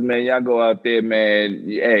listeners, man. Y'all go out there, man.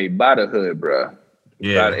 Hey, buy the hood, bro.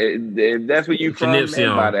 Yeah, if that's where you from, man,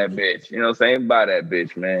 buy that bitch. You know what I'm saying? Buy that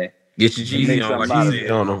bitch, man. Get your Jeezy on, like Jeezy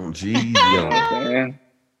on. Jeezy on.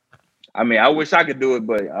 I mean, I wish I could do it,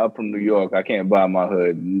 but I'm from New York. I can't buy my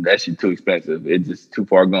hood. That shit too expensive. It's just too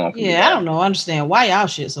far gone. I don't know. Understand why y'all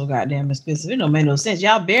shit so goddamn expensive. It don't make no sense.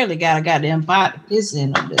 Y'all barely got a goddamn pot to piss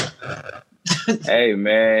in up there. Hey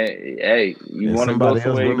man, you want to go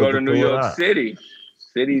somewhere? You go to New York City.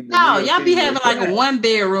 No, y'all be having like a 1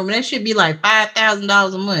 bedroom, and that should be like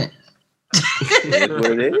 $5,000 a month. That's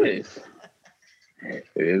what it is. It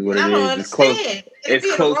is what it is.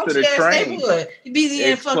 It's close to the train. You be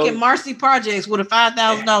in fucking Marcy Projects with a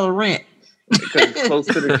 $5,000 rent. Because it's close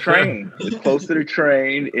to the train. It's close to the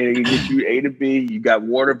train, and it can get you A to B. You got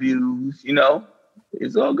water views. You know,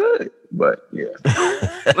 it's all good. But yeah,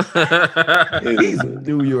 he's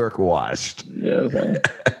New York washed. Yeah, man.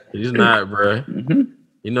 He's not, bro. Mm-hmm.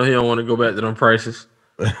 You know he don't want to go back to them prices.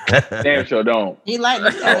 Damn sure don't. He like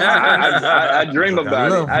I dream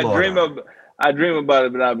about it. I dream about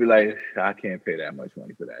it, but I'll be like, I can't pay that much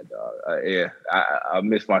money for that, dog. I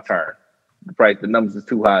miss my turn. The numbers is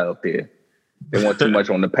too high up there. They want too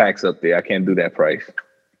much on the packs up there. I can't do that price.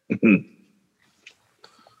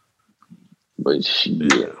 But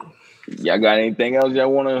shit. Y'all got anything else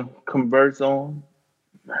y'all want to converse on,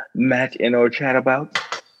 match in or chat about?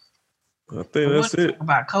 I think that's it.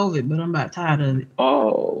 About COVID, but I'm about tired of it.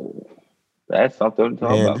 Oh, that's something to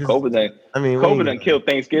talk about. COVID done killed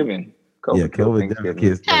Thanksgiving. COVID killed Thanksgiving.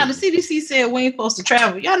 The CDC said we ain't supposed to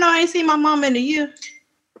travel. Y'all know I ain't seen my mom in a year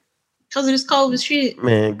because of this COVID shit.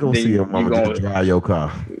 Man, go see your mama to drive your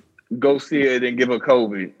car. Go see her and give her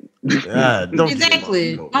COVID.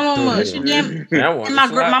 Exactly. My mama, she damn.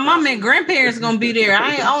 My mom and grandparents gonna be there.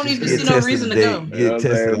 I don't even see no reason to go. Get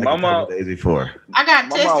tested like a couple days before. I got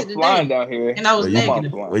tested today, down here, and I was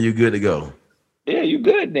negative. Well, you good to go? Yeah, you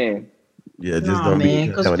good then. Yeah, just don't be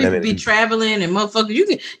because people be traveling and motherfuckers.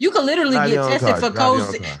 You can literally get tested for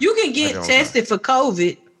COVID. You can get tested for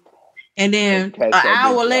COVID. And then an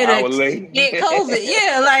hour later, get COVID.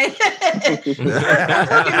 Yeah, like it's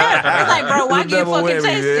like, bro, why get fucking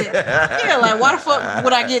tested? Yeah, like why the fuck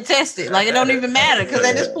would I get tested? Like it don't even matter because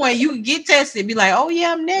at this point you can get tested, be like, oh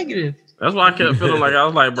yeah, I'm negative. That's why I kept feeling like I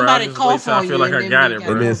was like, bro, I feel like I got it,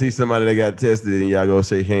 bro. And then see somebody that got tested and y'all go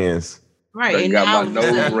shake hands. Right, and got my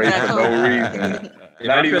nose raised for no reason. If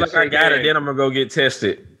I feel like I got it, then I'm gonna go get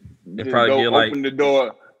tested. And probably get open the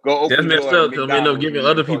door. Go open that's messed up because we end up giving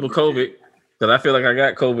other people COVID. Because I feel like I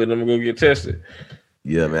got COVID and I'm going to go get tested.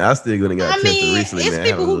 Yeah, man. I still going to get tested recently, it's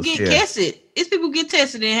people who get tested. It's people who get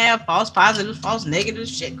tested and have false positives, false negatives,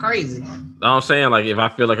 shit crazy. I'm saying, like, if I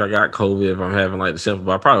feel like I got COVID, if I'm having, like, the symptoms,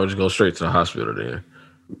 I probably would just go straight to the hospital then.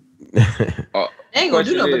 They ain't going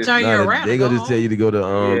to do nothing but turn you around. They going to just tell you to go to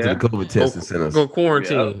the COVID testing centers. Go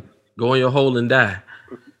quarantine. Yeah. Go in your hole and die.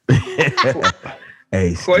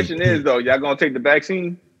 Hey, question is, though, y'all going to take the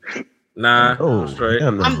vaccine? Nah, straight. I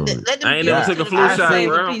ain't never took a flu shot,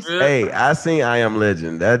 bro. Hey, I seen I Am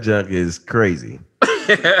Legend. That junk is crazy.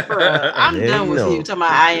 Bruh, I'm done with you talking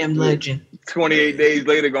about I Am Legend. 28 days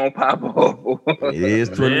later, gonna pop off. It is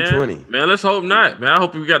 2020. Man, let's hope not. Man, I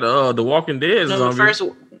hope we got the Walking Dead.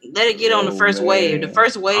 Let it get on the first wave. The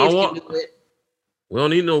first wave can do it. We don't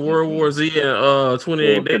need no World War Z and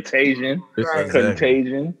 28 days. Contagion. Right.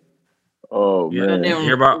 Contagion. Oh man!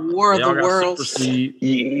 War of the Worlds.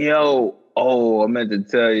 Yo, I meant to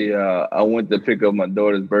tell you, I went to pick up my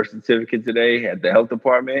daughter's birth certificate today at the health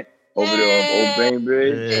department over there on Old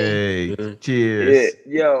Bainbridge. Hey, cheers!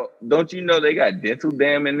 Yeah, yo, don't you know they got dental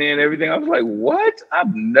dam in there and everything? I was like, what?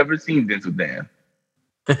 I've never seen dental dam.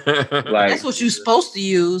 Like that's what you're supposed to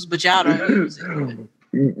use, but y'all don't use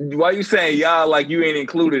it. Why you saying y'all like you ain't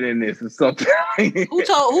included in this or something? Who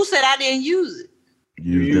said I didn't use it?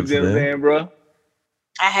 You use dental dam, bro?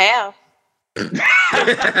 I have.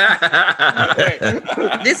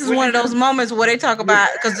 This is one of those moments where they talk about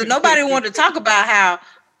because nobody wanted to talk about how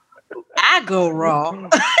I go raw.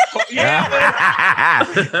 Yeah.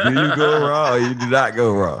 Do you go raw or you do not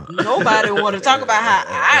go raw? Nobody want to talk about how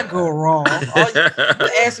I go raw.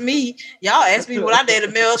 Y'all ask me would I date a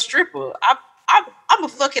male stripper. I'm a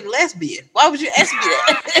fucking lesbian. Why would you ask me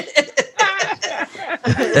that?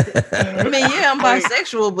 I mean, yeah, I'm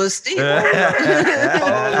bisexual, but still.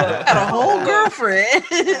 Got a whole girlfriend.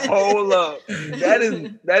 Hold up. That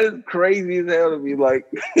is crazy as hell to me. Like,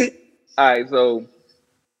 all right, so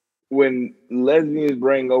when lesbians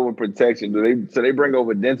bring over protection, they bring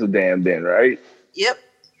over dental dam then, right? Yep.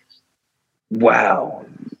 Wow.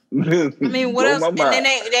 I mean, what else? And then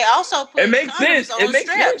they also put condoms on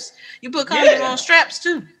straps. You put condoms on straps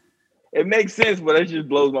too. It makes sense, but it just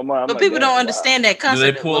blows my mind. But people don't understand that concept. Do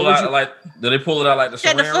they pull it out like the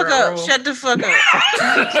Shut the fuck up. Shut the fuck up.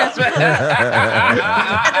 Shut the fuck up.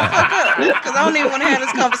 Because I don't even want to have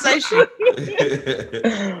this conversation.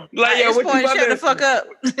 Like, yo, what you about shut the fuck up.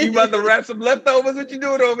 You about to wrap some leftovers? What you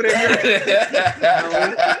doing over there?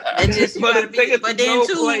 But then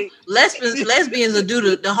too, lesbians will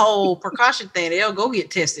do the whole precaution thing. They'll go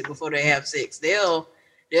get tested before they have sex. They'll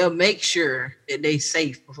make sure that they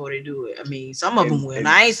safe before they do it. I mean, some of them will.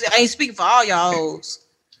 I ain't speaking for all y'all hoes.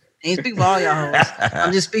 I'm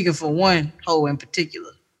just speaking for one hoe in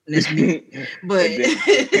particular. And that's me. But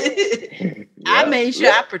I made sure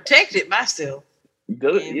I protected myself.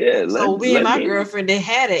 So me and my girlfriend, they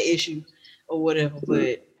had that issue or whatever.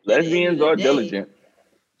 But lesbians are diligent.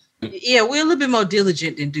 Yeah, we're a little bit more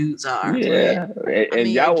diligent than dudes are. Yeah, and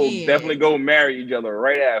y'all will definitely go marry each other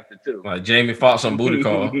right after too. Like Jamie Foxx on Booty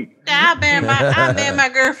Call. I'll marry my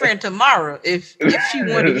girlfriend tomorrow if she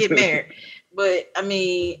want to get married. But I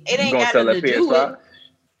mean, it ain't got nothing to do with.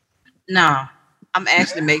 Nah, I'm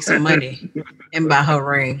actually make some money and buy her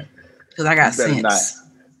ring because I got sense.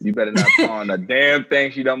 You better not pawn a damn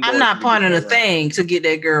thing she done. I'm not pawning a thing to get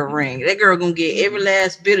that girl a ring. That girl gonna get every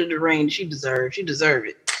last bit of the ring she deserves. She deserve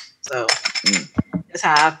it. So that's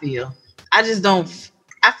how I feel. I just don't.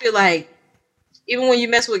 I feel like even when you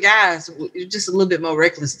mess with guys, you're just a little bit more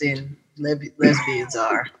reckless than lesbians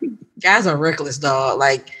are. Guys are reckless, dog.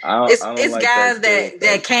 Like it's like guys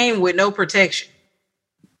that came with no protection.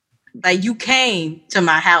 Like you came to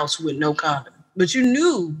my house with no condom, but you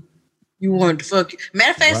knew you wanted to fuck.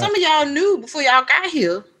 Matter of fact, some of y'all knew before y'all got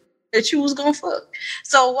here that you was gonna fuck.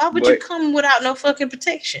 So why would you come without no fucking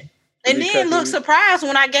protection? And then look surprised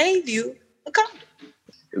when I gave you a condom.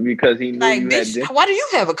 Because he knew like, bitch, why do you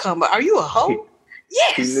have a condom? Are you a hoe?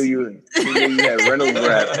 Yes. He knew you had Reynolds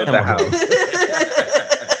wrap at the house.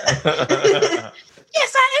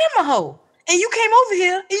 Yes, I am a hoe. And you came over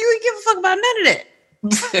here and you didn't give a fuck about none of that.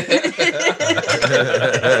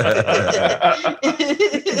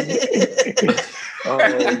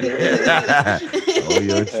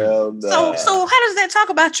 So how does that talk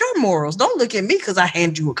about your morals? Don't look at me because I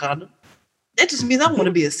hand you a condom. That just means I want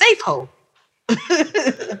to be a safe hoe.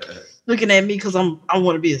 Looking at me because I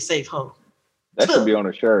want to be a safe hoe. That should be on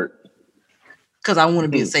a shirt. Because I want to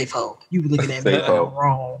be a safe hoe. You looking at me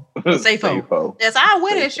wrong. Safe hoe. Yes, I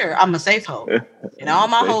wear that shirt. I'm a safe hoe. And all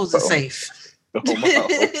my hoes are safe. Because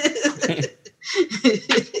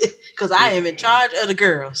I am in charge of the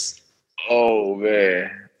girls. Oh man.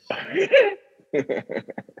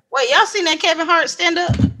 Wait, y'all seen that Kevin Hart stand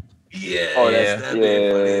up? Yeah. Oh, that's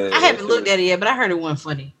I haven't looked at it yet, but I heard it wasn't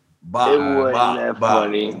funny. It wasn't that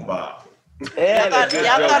funny. Y'all thought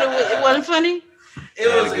it wasn't funny? It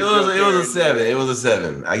was a 7. It was a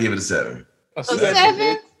 7. I give it a 7. A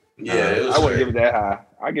 7? Yeah, I wouldn't give it that high.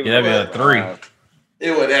 I give it a 3.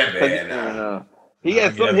 It wasn't that bad. He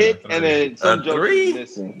had some hit and then some jokes was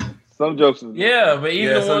missing. Some jokes was missing. Yeah, but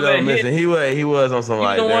even the ones that hit, he was on some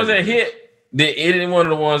like the ones that hit. It ain't one of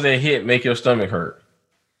the ones that hit make your stomach hurt.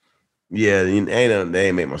 Yeah, they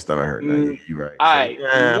ain't make my stomach hurt. You're right. All right.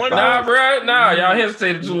 Nah, y'all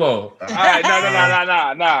hesitated too long. All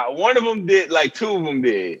right, nah. One of them did, like 2 of them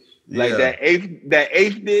did. Like that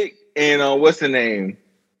eighth dick and what's the name?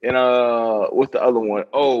 And what's the other one?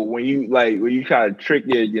 Oh, when you try to trick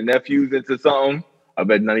your nephews into something. I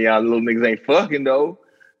bet none of y'all little niggas ain't fucking though.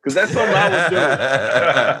 Cause that's something I would do.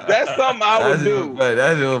 That's something I would do.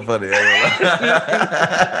 That's real funny.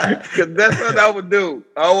 Cause that's what I would do.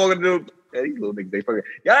 I want to do. Yeah, these little niggas, they fucking.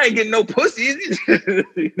 Y'all ain't getting no pussy.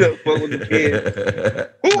 You know, fuck with the kids.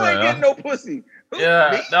 Who ain't getting no pussy?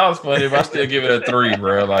 Yeah, that was funny, but I still give it a 3,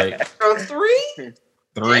 bro. Like a 3?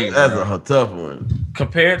 3. That's a tough one.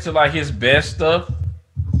 Compared to like his best stuff.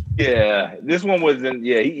 Yeah, this one wasn't.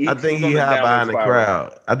 Yeah, I think he hides behind the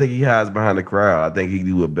crowd. I think he hides behind the crowd. I think he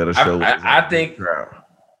do a better show. I think.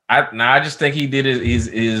 I just think he did it. Is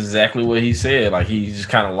exactly what he said. Like he just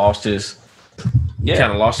kind of lost his he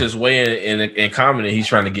kind of lost his way in comedy. He's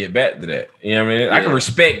trying to get back to that. You know what I mean? I can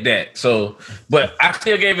respect that. So, but I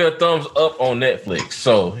still gave it a thumbs up on Netflix.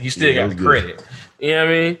 So he still got the credit. You know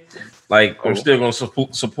what I mean? Like, I'm still gonna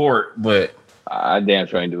support, but I damn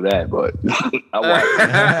sure ain't do that. But I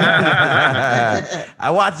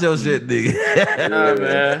watch your shit, nigga. Nah,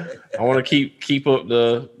 man. I want to keep up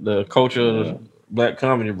the culture of black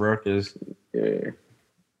comedy, bro. Cause I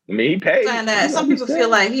mean, he paid. Some people feel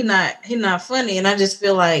like he not funny, and I just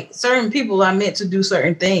feel like certain people are meant to do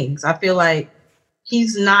certain things. I feel like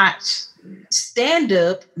he's not stand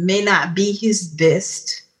up may not be his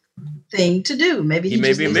best thing to do. Maybe he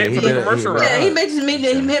may be meant for the commercial. Yeah, he may just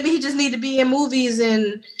maybe he just need to be in movies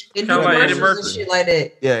and do commercials and shit like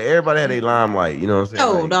that. Yeah, everybody had a limelight. You know what I'm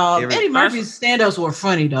saying? No, dog. Eddie Murphy's stand-ups were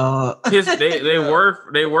funny, dog. They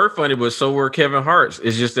were funny, but so were Kevin Hart's.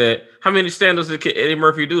 It's just that how many stand-ups did Eddie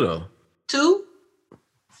Murphy do though? 2.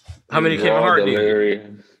 How many Kevin Hart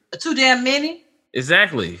did? Too damn many.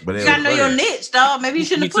 Exactly. But you gotta know your niche, dog. Maybe you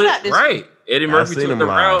shouldn't have put out this. Right. Eddie Murphy took the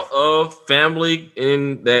route of family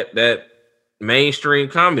in that mainstream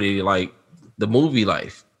comedy, like the movie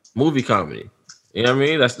comedy. You know what I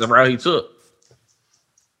mean? That's the route he took.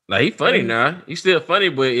 Like, he's funny now. He's still funny,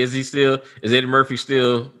 but is Eddie Murphy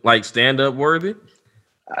still like stand-up worthy?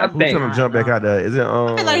 I think I'm jump back out there. Is it?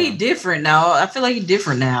 I feel like he's different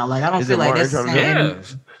now. Like, I don't feel like that's the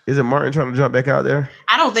same. Is it Martin trying to jump back out there?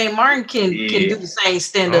 I don't think Martin can do the same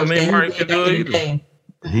stand-up that Martin can do it either.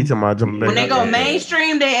 He's talking about jumping back. When they go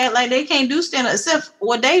mainstream, they act like they can't do stand-up. Except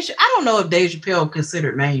Dave. I don't know if Dave Chappelle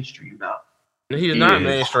considered mainstream, though. He's not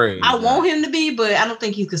mainstream. I want him to be, but I don't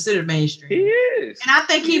think he's considered mainstream. He is, and I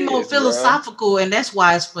think he's more philosophical, and that's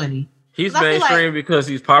why it's funny. He's mainstream because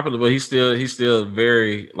he's popular, but he's still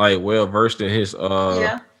very like well versed in his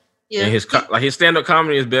in his his stand-up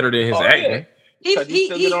comedy is better than his acting. He's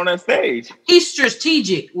still on that stage. He's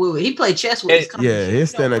strategic with it. He played chess with his comedy. Yeah, his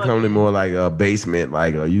stand-up comedy more like a basement,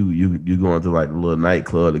 like you going to like a little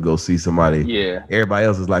nightclub to go see somebody. Yeah, everybody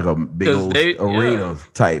else is like a big old arena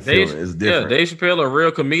type feeling. It's different. Yeah, Dave Chappelle a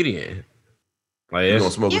real comedian. Like, you gonna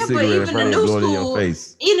smoke a cigarette in front of him, blow in your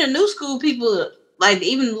face. Even the new school people, like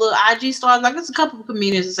even the little IG stars, like there's a couple of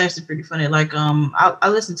comedians that's actually pretty funny. Like I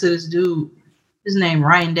listened to this dude, his name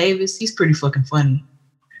Ryan Davis. He's pretty fucking funny.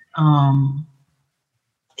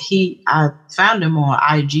 I found him on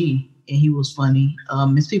IG and he was funny.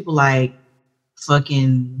 It's people like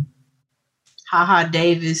fucking Haha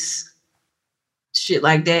Davis, shit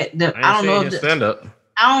like that. I don't know if stand up.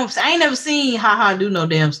 I ain't never seen Haha do no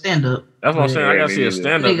damn stand up. That's what I'm saying. I gotta see a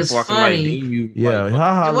stand up before I can like deem you. Yeah,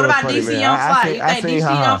 Haha. What about DC Young Fly? You think DC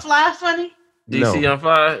Young Fly funny? DC Young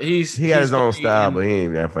Fly, he got his own style, but he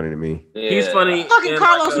ain't that funny to me. Yeah. He's funny. Fucking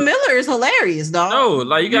Carlos Miller is hilarious, dog. No,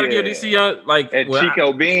 like you gotta give DC Young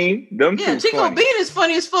Chico Bean. Chico Bean is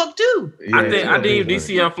funny as fuck too. Yeah, I deem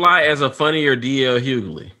DC Young Fly as a funnier DL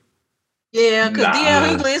Hughley. Yeah, because DL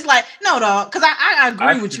Hughley is like dog. Because I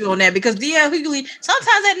agree with you on that. Because DL Hughley, sometimes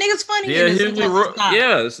that nigga's funny. DL Hughley,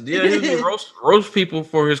 DL Hughley roast people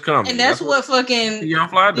for his comedy, and that's what fucking Young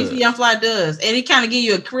Fly does. DC Young Fly does, and he kind of give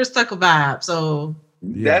you a Chris Tucker vibe. So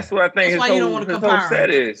that's what I think. His whole set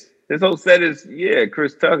is. His whole set is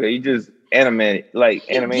Chris Tucker. He just animated.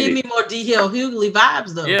 Give me more DL Hughley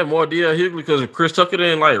vibes though. Yeah, more DL Hughley because Chris Tucker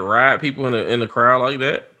didn't like ride people in the crowd like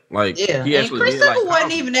that. Like, he actually Chris Tucker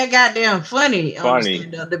wasn't even that goddamn funny.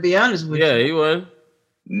 To be honest with you. Yeah, he wasn't.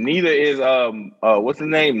 Neither is what's his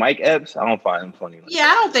name? Mike Epps. I don't find him funny. Yeah,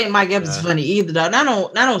 I don't think Mike Epps is funny either, though.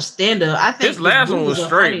 Not on stand up. I think his last one was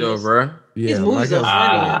straight though, bro. Yeah, his movies are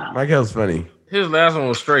funny. Mike Epps funny. His last one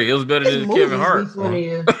was straight. It was better than Kevin Hart.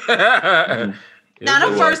 Now,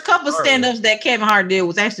 the first couple stand ups that Kevin Hart did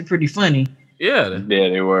was actually pretty funny. Yeah,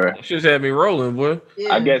 they were. Just had me rolling, boy.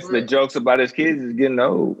 Yeah, I guess the jokes about his kids is getting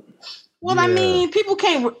old. Well, I mean, people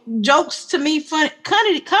can't. Jokes to me, funny.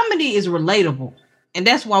 Comedy is relatable, and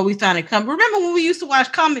that's why we found it. Remember when we used to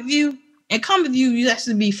watch Comic View? And Comic View used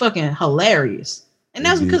to be fucking hilarious, and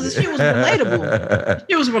that's because the shit was relatable.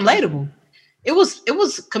 It was relatable. It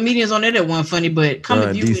was comedians on there that weren't funny, but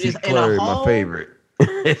Comic View is in a whole. My favorite.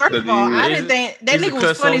 First of all, I didn't think that nigga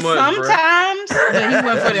was funny sometimes, but he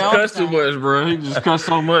wasn't funny all the time. Cuss too much, bro. He just cussed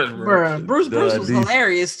so much, bro. Bruce was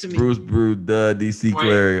hilarious to me. Bruce, DC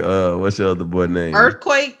Clary. What's your other boy name?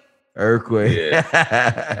 Earthquake.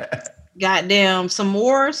 Yeah. Goddamn, some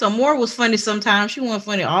more was funny sometimes. She wasn't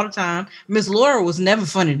funny all the time. Miss Laura was never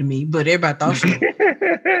funny to me, but everybody thought she was.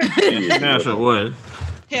 That's what it was.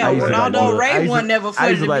 Hell, Ronaldo Ray wasn't never funny. I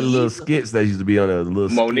used to like little skits that used to be on there.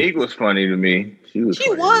 Monique was funny to me. She was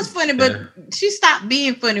funny, but she stopped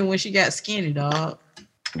being funny when she got skinny, dog.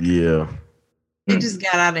 Yeah. It just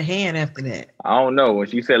got out of hand after that. I don't know. When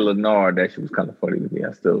she said Lenard, that shit was kind of funny to me.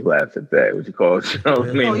 I still laughed at that. What you call it? You know what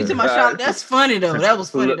I mean? Oh, you talking about Charlotte? That's funny though. That was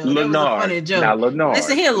funny though. That was a funny joke. Now Lenard.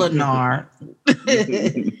 Listen here, Lenard.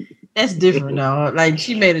 That's different though. Like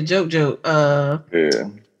she made a joke. Yeah.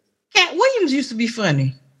 Cat Williams used to be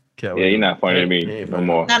funny. Yeah, he's not funny to me no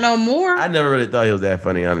more. Not no more. I never really thought he was that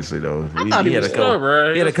funny, honestly, though. I thought he had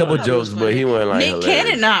a couple jokes, but he wasn't like Nick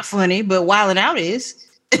Cannon not funny, but Wildin' Out is.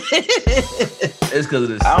 It's because of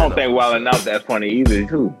this. I don't think Wildin' Out that funny either,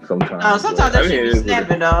 too. Sometimes. Oh, sometimes that shit be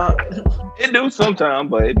snapping, dog. It do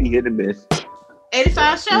sometimes, but it be hit and miss.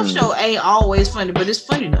 85 Show ain't always funny, but it's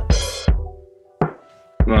funny though.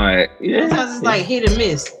 Right. Yeah. Sometimes it's like hit and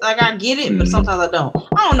miss. Like I get it, but sometimes I don't.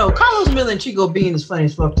 I don't know. Carlos Miller and Chico Bean is funny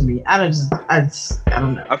as fuck to me. I don't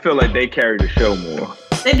know. I feel like they carry the show more.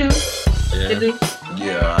 They do. Yeah. They do.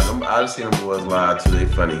 Yeah, I've seen them boys live too. They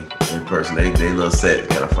funny in person. They little set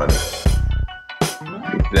kind of funny.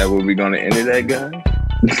 Is that where we gonna end it at, guys?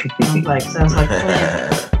 Sounds like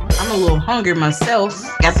fun. I'm a little hungry myself.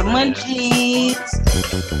 Got the munchies.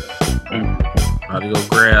 About to go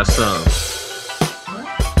grab some.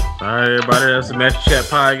 All right, everybody. That's the Master Chat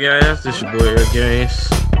Podcast. This your boy Eric Gaines.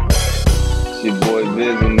 It's your boy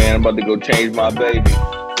Vision, man. I'm about to go change my baby.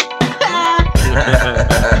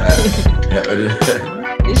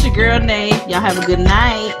 It's your girl Nate. Y'all have a good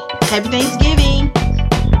night. Happy Thanksgiving.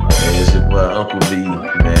 Hey, it's your boy Uncle V,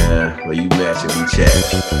 man. Where you match and we chat.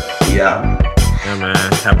 Yeah. Yeah, man.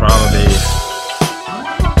 Happy holidays.